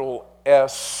 capital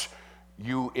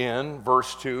S-U-N,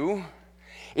 verse 2,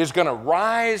 is going to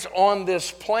rise on this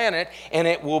planet, and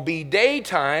it will be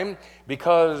daytime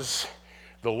because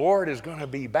the Lord is going to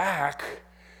be back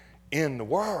in the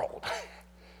world.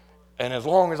 And as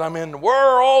long as I'm in the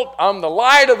world, I'm the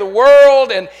light of the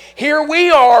world. And here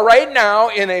we are right now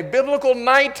in a biblical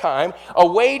nighttime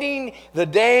awaiting the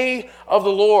day of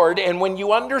the Lord. And when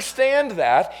you understand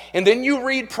that, and then you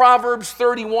read Proverbs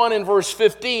 31 and verse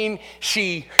 15,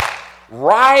 she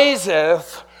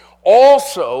riseth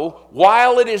also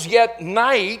while it is yet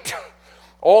night.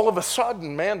 All of a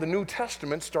sudden, man, the New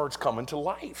Testament starts coming to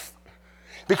life.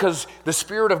 Because the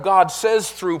Spirit of God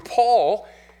says through Paul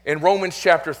in Romans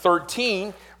chapter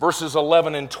 13, verses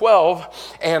 11 and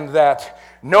 12, and that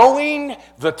knowing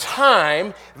the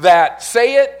time that,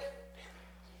 say it,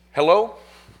 hello?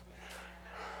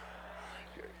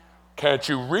 Can't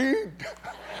you read?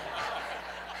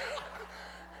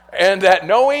 And that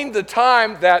knowing the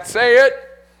time that, say it,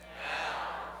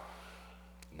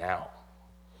 now.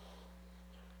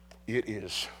 It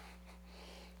is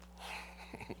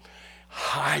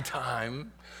high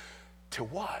time to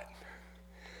what?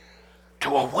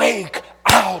 To awake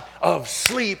out of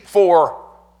sleep, for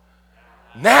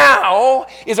now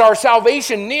is our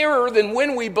salvation nearer than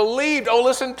when we believed. Oh,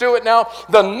 listen to it now.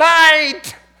 The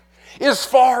night is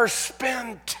far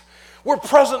spent. We're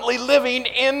presently living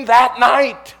in that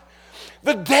night.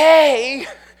 The day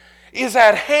is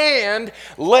at hand.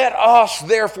 Let us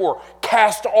therefore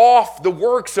cast off the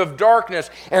works of darkness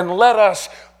and let us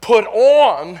put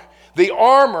on the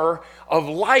armor of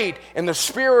light. And the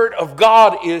Spirit of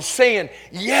God is saying,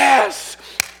 yes,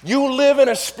 you live in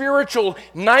a spiritual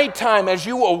nighttime as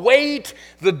you await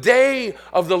the day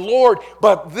of the Lord.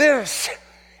 But this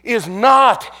is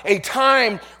not a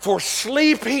time for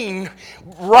sleeping.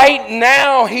 Right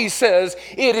now, he says,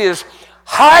 it is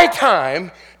high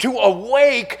time to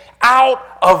awake out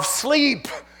of sleep.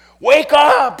 Wake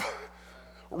up,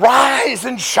 rise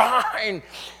and shine.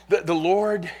 The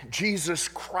Lord Jesus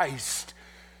Christ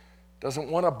doesn't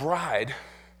want a bride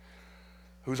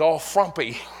who's all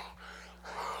frumpy,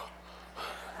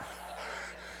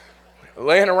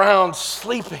 laying around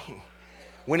sleeping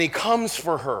when he comes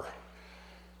for her.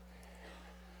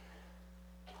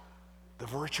 The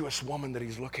virtuous woman that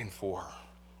he's looking for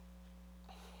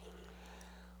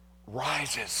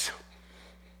rises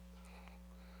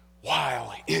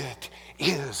while it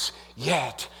is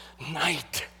yet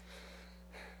night.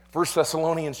 1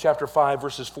 Thessalonians chapter 5,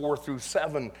 verses 4 through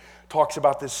 7 talks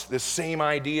about this same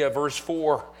idea. Verse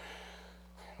 4,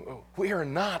 we are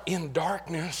not in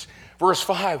darkness. Verse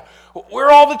 5, we're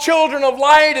all the children of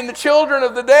light and the children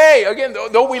of the day. Again,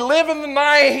 though we live in the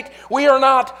night, we are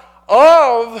not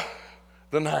of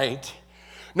the night,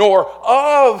 nor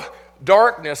of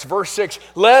darkness. Verse 6,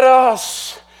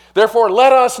 therefore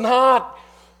let us not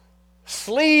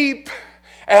sleep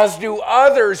as do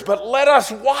others, but let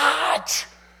us watch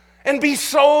and be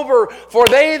sober. For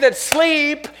they that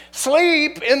sleep,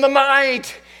 sleep in the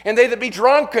night, and they that be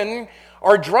drunken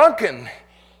are drunken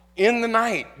in the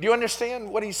night. Do you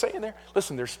understand what he's saying there?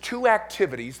 Listen, there's two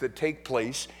activities that take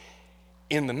place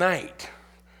in the night,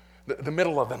 the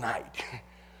middle of the night.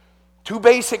 Two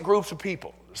basic groups of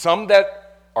people. Some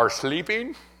that are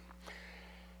sleeping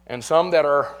and some that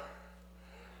are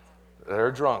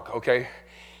drunk, okay?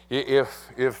 If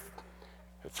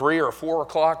 3 or 4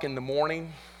 o'clock in the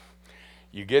morning,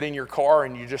 you get in your car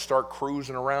and you just start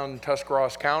cruising around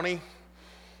Tuscarawas County,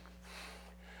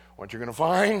 what you're going to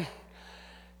find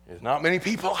is not many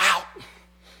people out,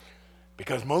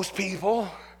 because most people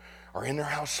are in their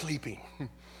house sleeping.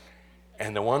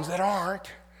 And the ones that aren't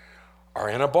are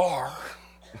in a bar,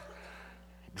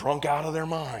 drunk out of their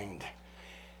mind.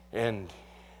 And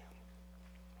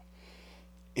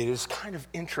it is kind of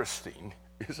interesting,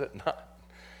 is it not,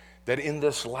 that in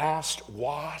this last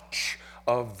watch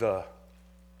of the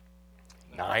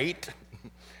night,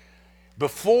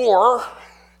 before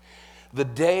the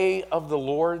day of the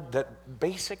Lord, that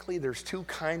basically there's two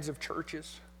kinds of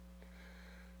churches.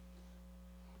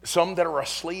 Some that are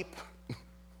asleep.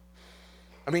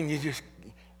 I mean, have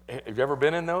you ever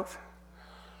been in those?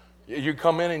 You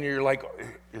come in and you're like,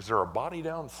 is there a body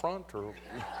down front? Or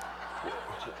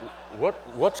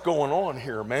what's going on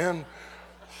here, man?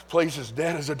 This place is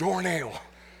dead as a doornail.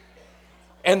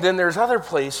 And then there's other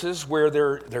places where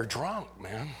they're drunk,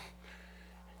 man.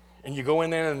 And you go in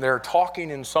there and they're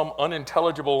talking in some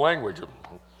unintelligible language.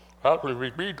 And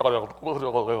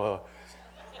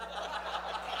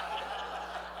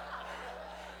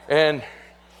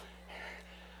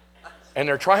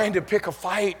they're trying to pick a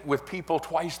fight with people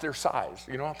twice their size.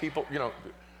 You know how people,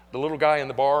 the little guy in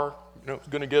the bar, is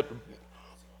going to get,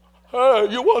 hey,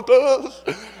 you want this?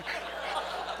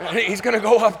 And he's going to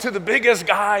go up to the biggest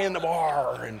guy in the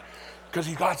bar because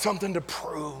he's got something to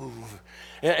prove.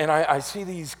 And I see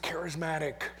these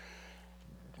charismatic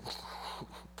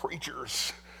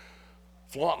preachers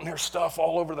flaunting their stuff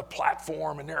all over the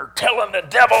platform, and they're telling the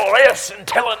devil this and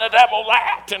telling the devil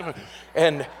that.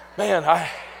 And man,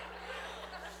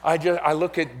 I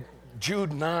look at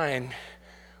Jude 9,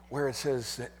 where it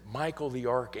says that Michael the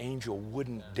archangel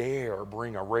wouldn't dare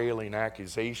bring a railing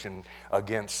accusation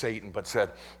against Satan, but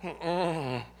said,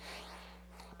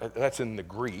 that's in the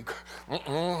Greek.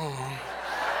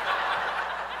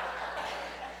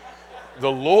 The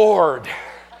Lord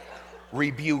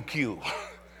rebuke you.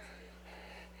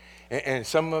 And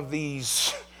some of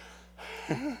these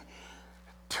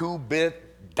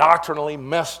two-bit, doctrinally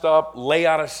messed up,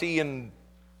 Laodicean,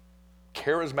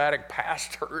 charismatic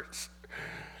pastors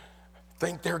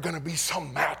think they're going to be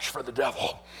some match for the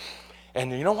devil.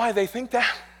 And you know why they think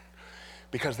that?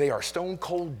 Because they are stone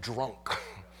cold drunk.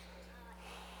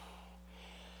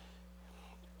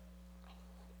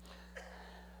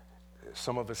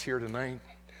 Some of us here tonight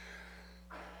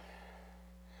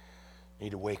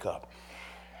need to wake up.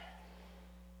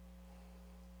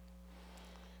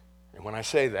 And when I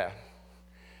say that,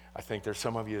 I think there's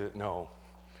some of you that know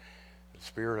the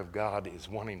Spirit of God is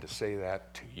wanting to say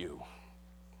that to you.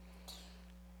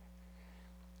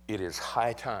 It is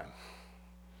high time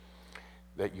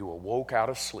that you awoke out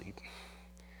of sleep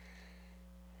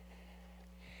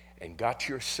and got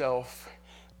yourself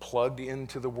plugged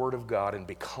into the Word of God and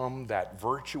become that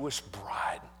virtuous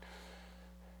bride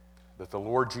that the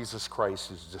Lord Jesus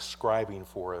Christ is describing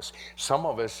for us. Some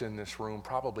of us in this room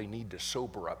probably need to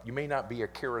sober up. You may not be a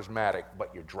charismatic,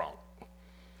 but you're drunk.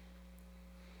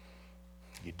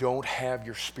 You don't have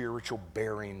your spiritual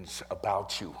bearings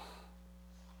about you.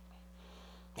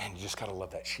 Man, you just got to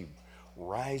love that. She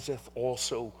riseth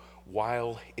also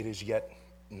while it is yet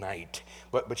night.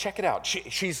 But check it out.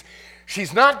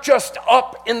 She's not just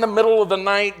up in the middle of the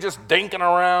night just dinking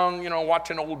around,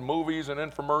 watching old movies and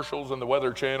infomercials on the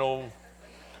Weather Channel.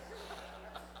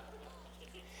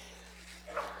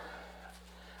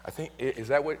 I think, is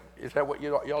that what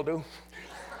y'all do?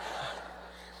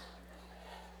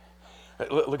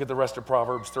 Look at the rest of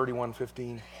Proverbs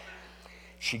 31:15.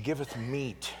 She giveth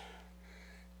meat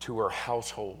to her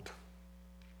household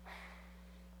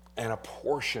and a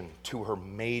portion to her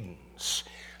maidens.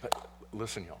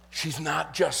 Listen, y'all. She's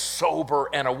not just sober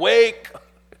and awake.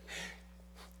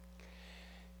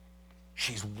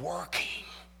 She's working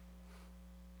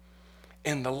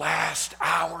in the last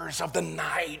hours of the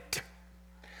night.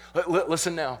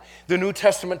 Listen now. The New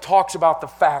Testament talks about the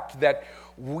fact that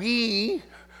we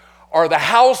are the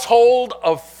household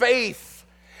of faith.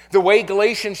 The way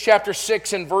Galatians chapter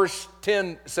 6 and verse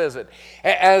 10 says it.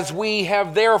 As we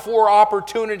have therefore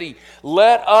opportunity,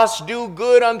 let us do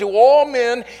good unto all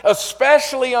men,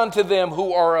 especially unto them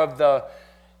who are of the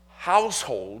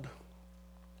household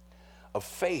of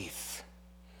faith.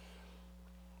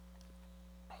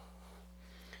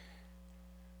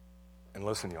 And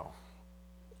listen, y'all.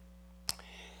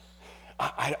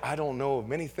 I don't know of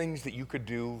many things that you could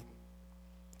do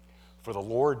for the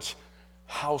Lord's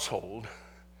household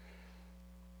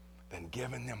than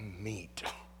giving them meat.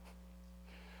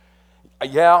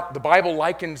 Yeah, the Bible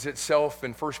likens itself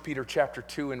in 1 Peter chapter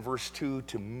 2 and verse 2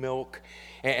 to milk,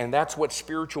 and that's what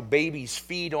spiritual babies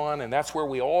feed on, and that's where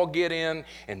we all get in,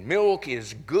 and milk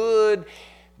is good,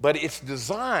 but it's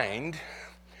designed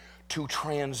to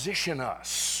transition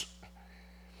us.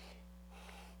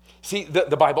 See,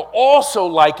 the Bible also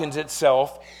likens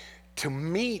itself to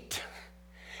meat.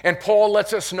 And Paul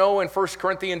lets us know in 1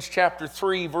 Corinthians chapter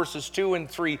 3, verses 2 and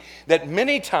 3, that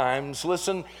many times,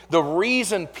 listen, the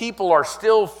reason people are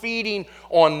still feeding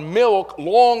on milk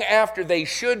long after they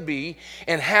should be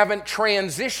and haven't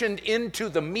transitioned into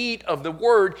the meat of the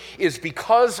word is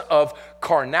because of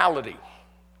carnality,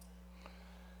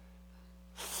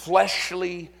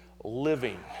 fleshly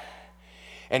living.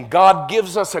 And God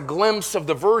gives us a glimpse of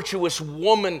the virtuous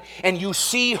woman, and you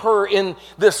see her in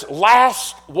this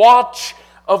last watch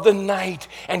of the night.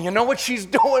 And you know what she's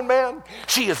doing, man?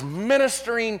 She is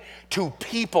ministering to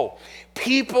people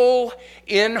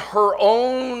in her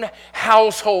own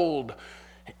household.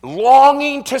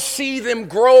 longing to see them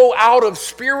grow out of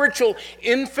spiritual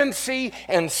infancy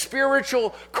and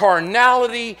spiritual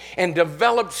carnality and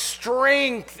develop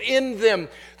strength in them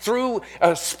through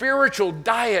a spiritual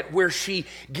diet where she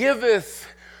giveth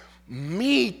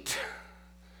meat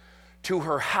to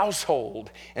her household.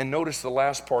 And notice the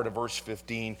last part of verse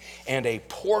 15, and a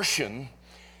portion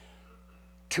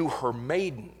to her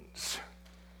maidens.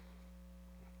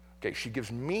 Okay, she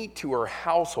gives meat to her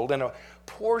household and a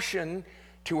portion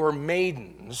to her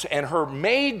maidens. And her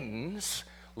maidens,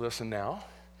 listen now,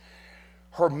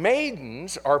 her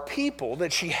maidens are people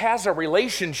that she has a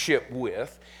relationship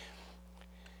with,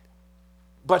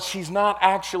 but she's not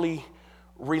actually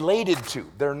related to.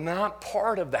 They're not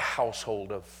part of the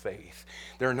household of faith.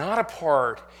 They're not a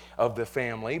part of the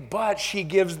family, but she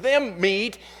gives them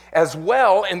meat as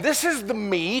well. And this is the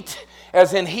meat,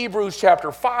 as in Hebrews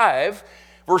chapter 5,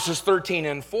 verses 13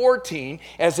 and 14,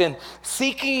 as in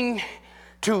seeking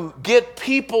to get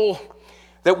people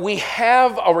that we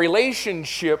have a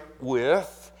relationship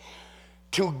with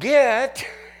to get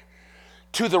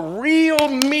to the real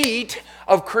meat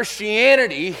of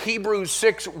Christianity, Hebrews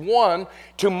 6:1,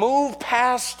 to move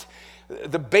past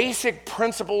the basic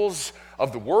principles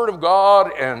of the Word of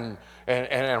God and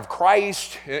of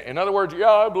Christ. In other words, yeah,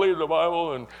 I believe the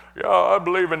Bible, and yeah, I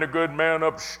believe in the good man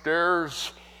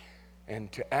upstairs.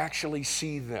 And to actually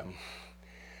see them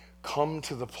come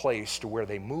to the place to where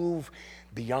they move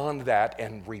beyond that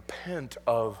and repent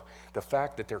of the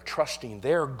fact that they're trusting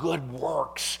their good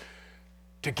works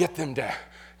to get them to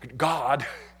God,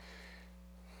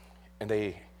 and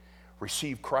they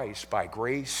receive Christ by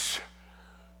grace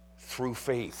through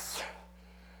faith.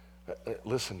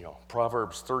 Listen, y'all,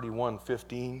 Proverbs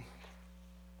 31:15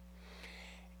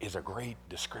 is a great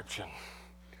description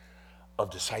of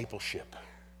discipleship.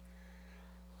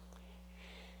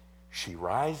 She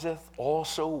riseth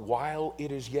also while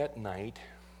it is yet night,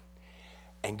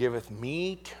 and giveth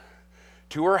meat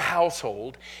to her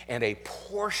household, and a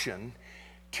portion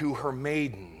to her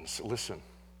maidens. Listen,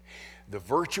 the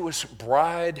virtuous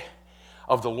bride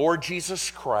of the Lord Jesus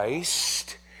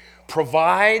Christ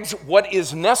provides what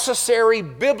is necessary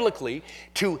biblically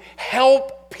to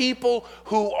help people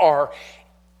who are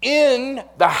in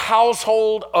the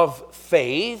household of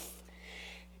faith.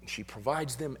 She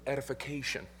provides them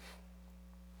edification.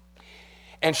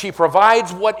 And she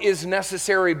provides what is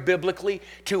necessary biblically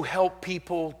to help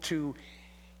people to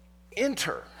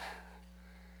enter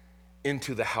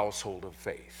into the household of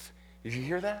faith. Did you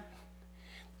hear that?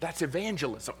 That's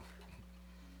evangelism.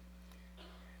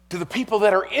 To the people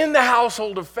that are in the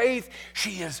household of faith,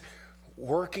 she is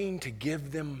working to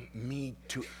give them meat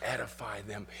to edify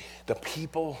them. The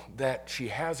people that she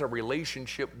has a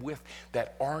relationship with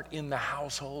that aren't in the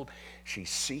household,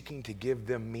 she's seeking to give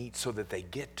them meat so that they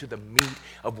get to the meat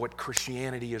of what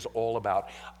Christianity is all about.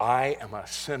 I am a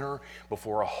sinner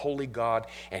before a holy God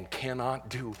and cannot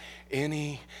do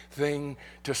anything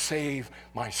to save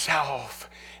myself.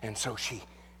 And so she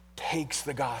takes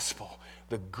the gospel,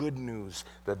 the good news,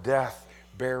 the death,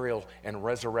 burial, and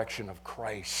resurrection of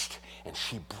Christ, and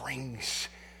she brings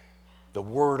the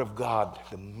Word of God,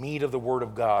 the meat of the Word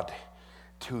of God,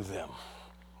 to them.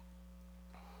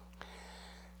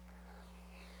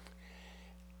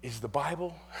 Is the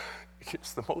Bible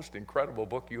just the most incredible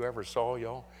book you ever saw,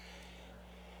 y'all?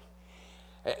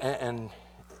 And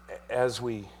as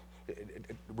we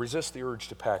resist the urge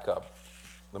to pack up,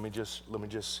 let me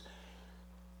just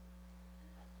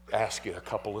ask you a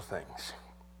couple of things.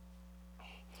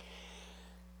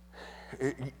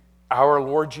 Our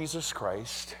Lord Jesus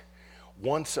Christ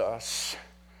wants us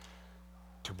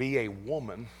to be a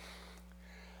woman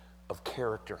of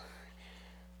character.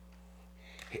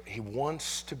 He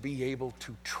wants to be able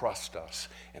to trust us.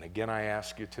 And again, I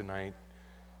ask you tonight,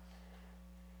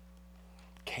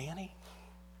 can he?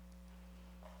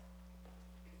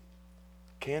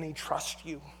 Can he trust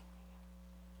you?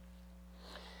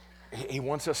 He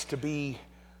wants us to be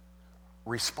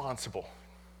responsible.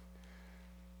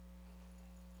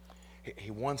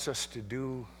 He wants us to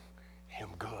do him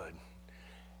good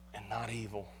and not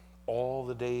evil all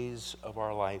the days of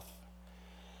our life.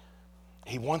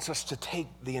 He wants us to take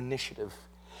the initiative.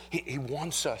 He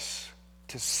wants us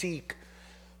to seek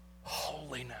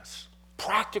holiness,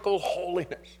 practical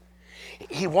holiness.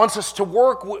 He wants us to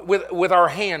work with our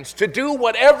hands, to do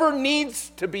whatever needs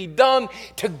to be done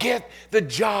to get the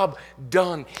job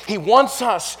done. He wants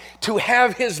us to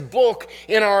have his book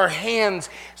in our hands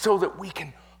so that we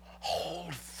can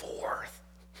hold forth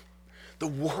the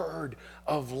word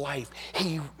of life.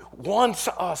 He wants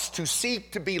us to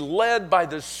seek to be led by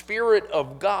the Spirit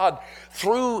of God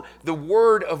through the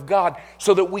word of God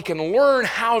so that we can learn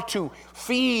how to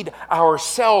feed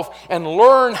ourselves and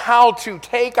learn how to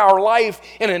take our life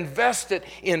and invest it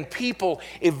in people,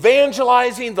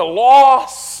 evangelizing the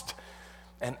lost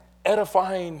and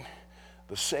edifying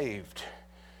the saved.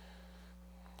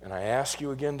 And I ask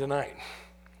you again tonight,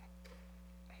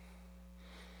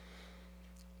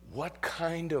 what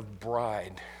kind of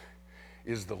bride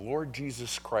is the Lord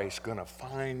Jesus Christ going to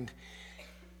find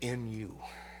in you?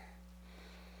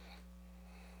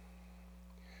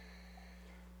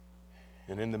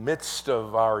 And in the midst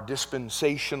of our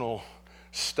dispensational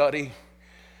study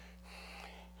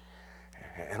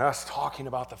and us talking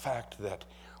about the fact that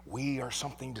we are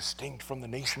something distinct from the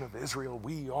nation of Israel.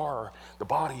 We are the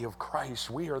body of Christ.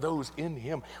 We are those in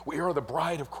Him. We are the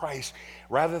bride of Christ.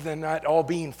 Rather than that all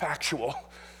being factual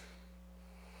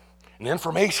and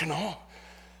informational,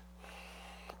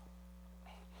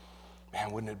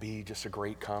 man, wouldn't it be just a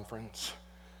great conference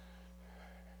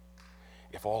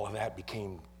if all of that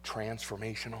became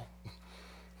transformational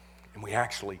and we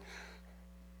actually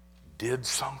did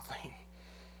something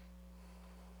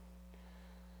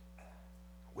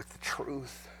with the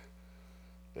truth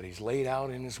that He's laid out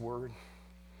in His Word?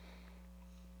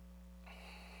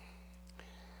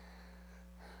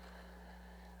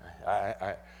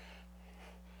 I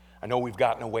know we've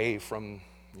gotten away from,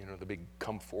 the big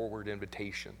come forward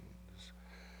invitations.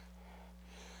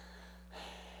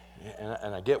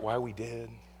 And I get why we did.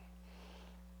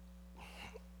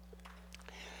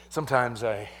 Sometimes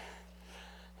I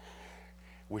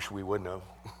wish we wouldn't have.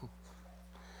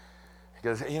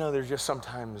 Because, there's just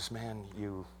sometimes, man,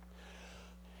 you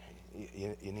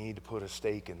need to put a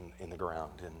stake in the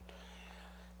ground.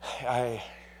 And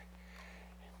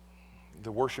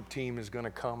the worship team is going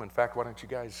to come. In fact, why don't you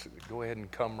guys go ahead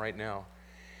and come right now?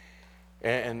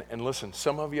 And listen,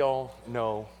 some of y'all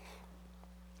know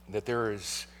that there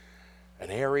is an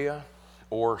area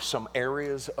or some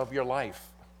areas of your life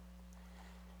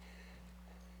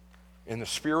and the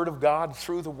Spirit of God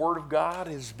through the Word of God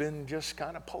has been just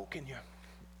kind of poking you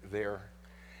there.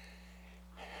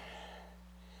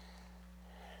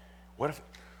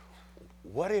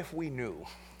 What if we knew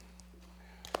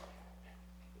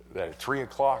that at 3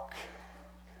 o'clock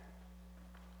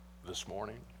this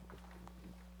morning,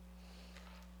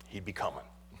 He'd be coming?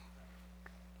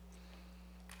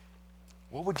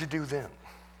 What would you do then,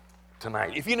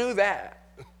 tonight? If you knew that,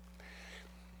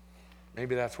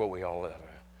 maybe that's what we all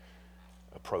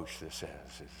approach this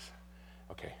as, is,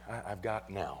 okay, I've got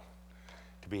now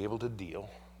to be able to deal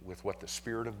with what the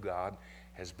Spirit of God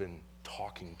has been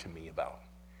talking to me about.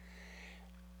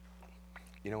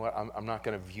 You know what, I'm not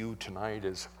going to view tonight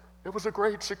as, it was a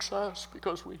great success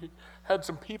because we had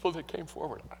some people that came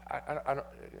forward. I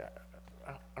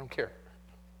don't care.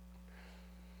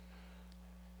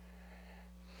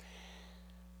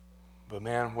 But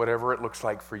man, whatever it looks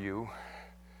like for you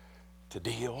to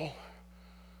deal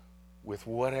with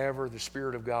whatever the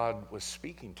Spirit of God was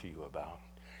speaking to you about,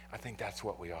 I think that's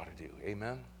what we ought to do.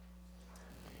 Amen?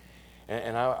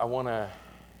 And I want to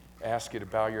ask you to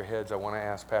bow your heads. I want to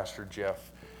ask Pastor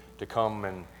Jeff to come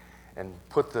and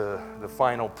put the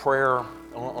final prayer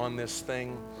on this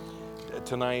thing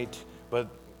tonight. But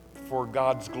for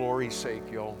God's glory's sake,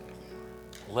 y'all,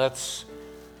 let's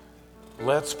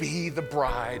be the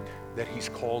bride that He's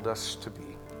called us to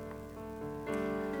be.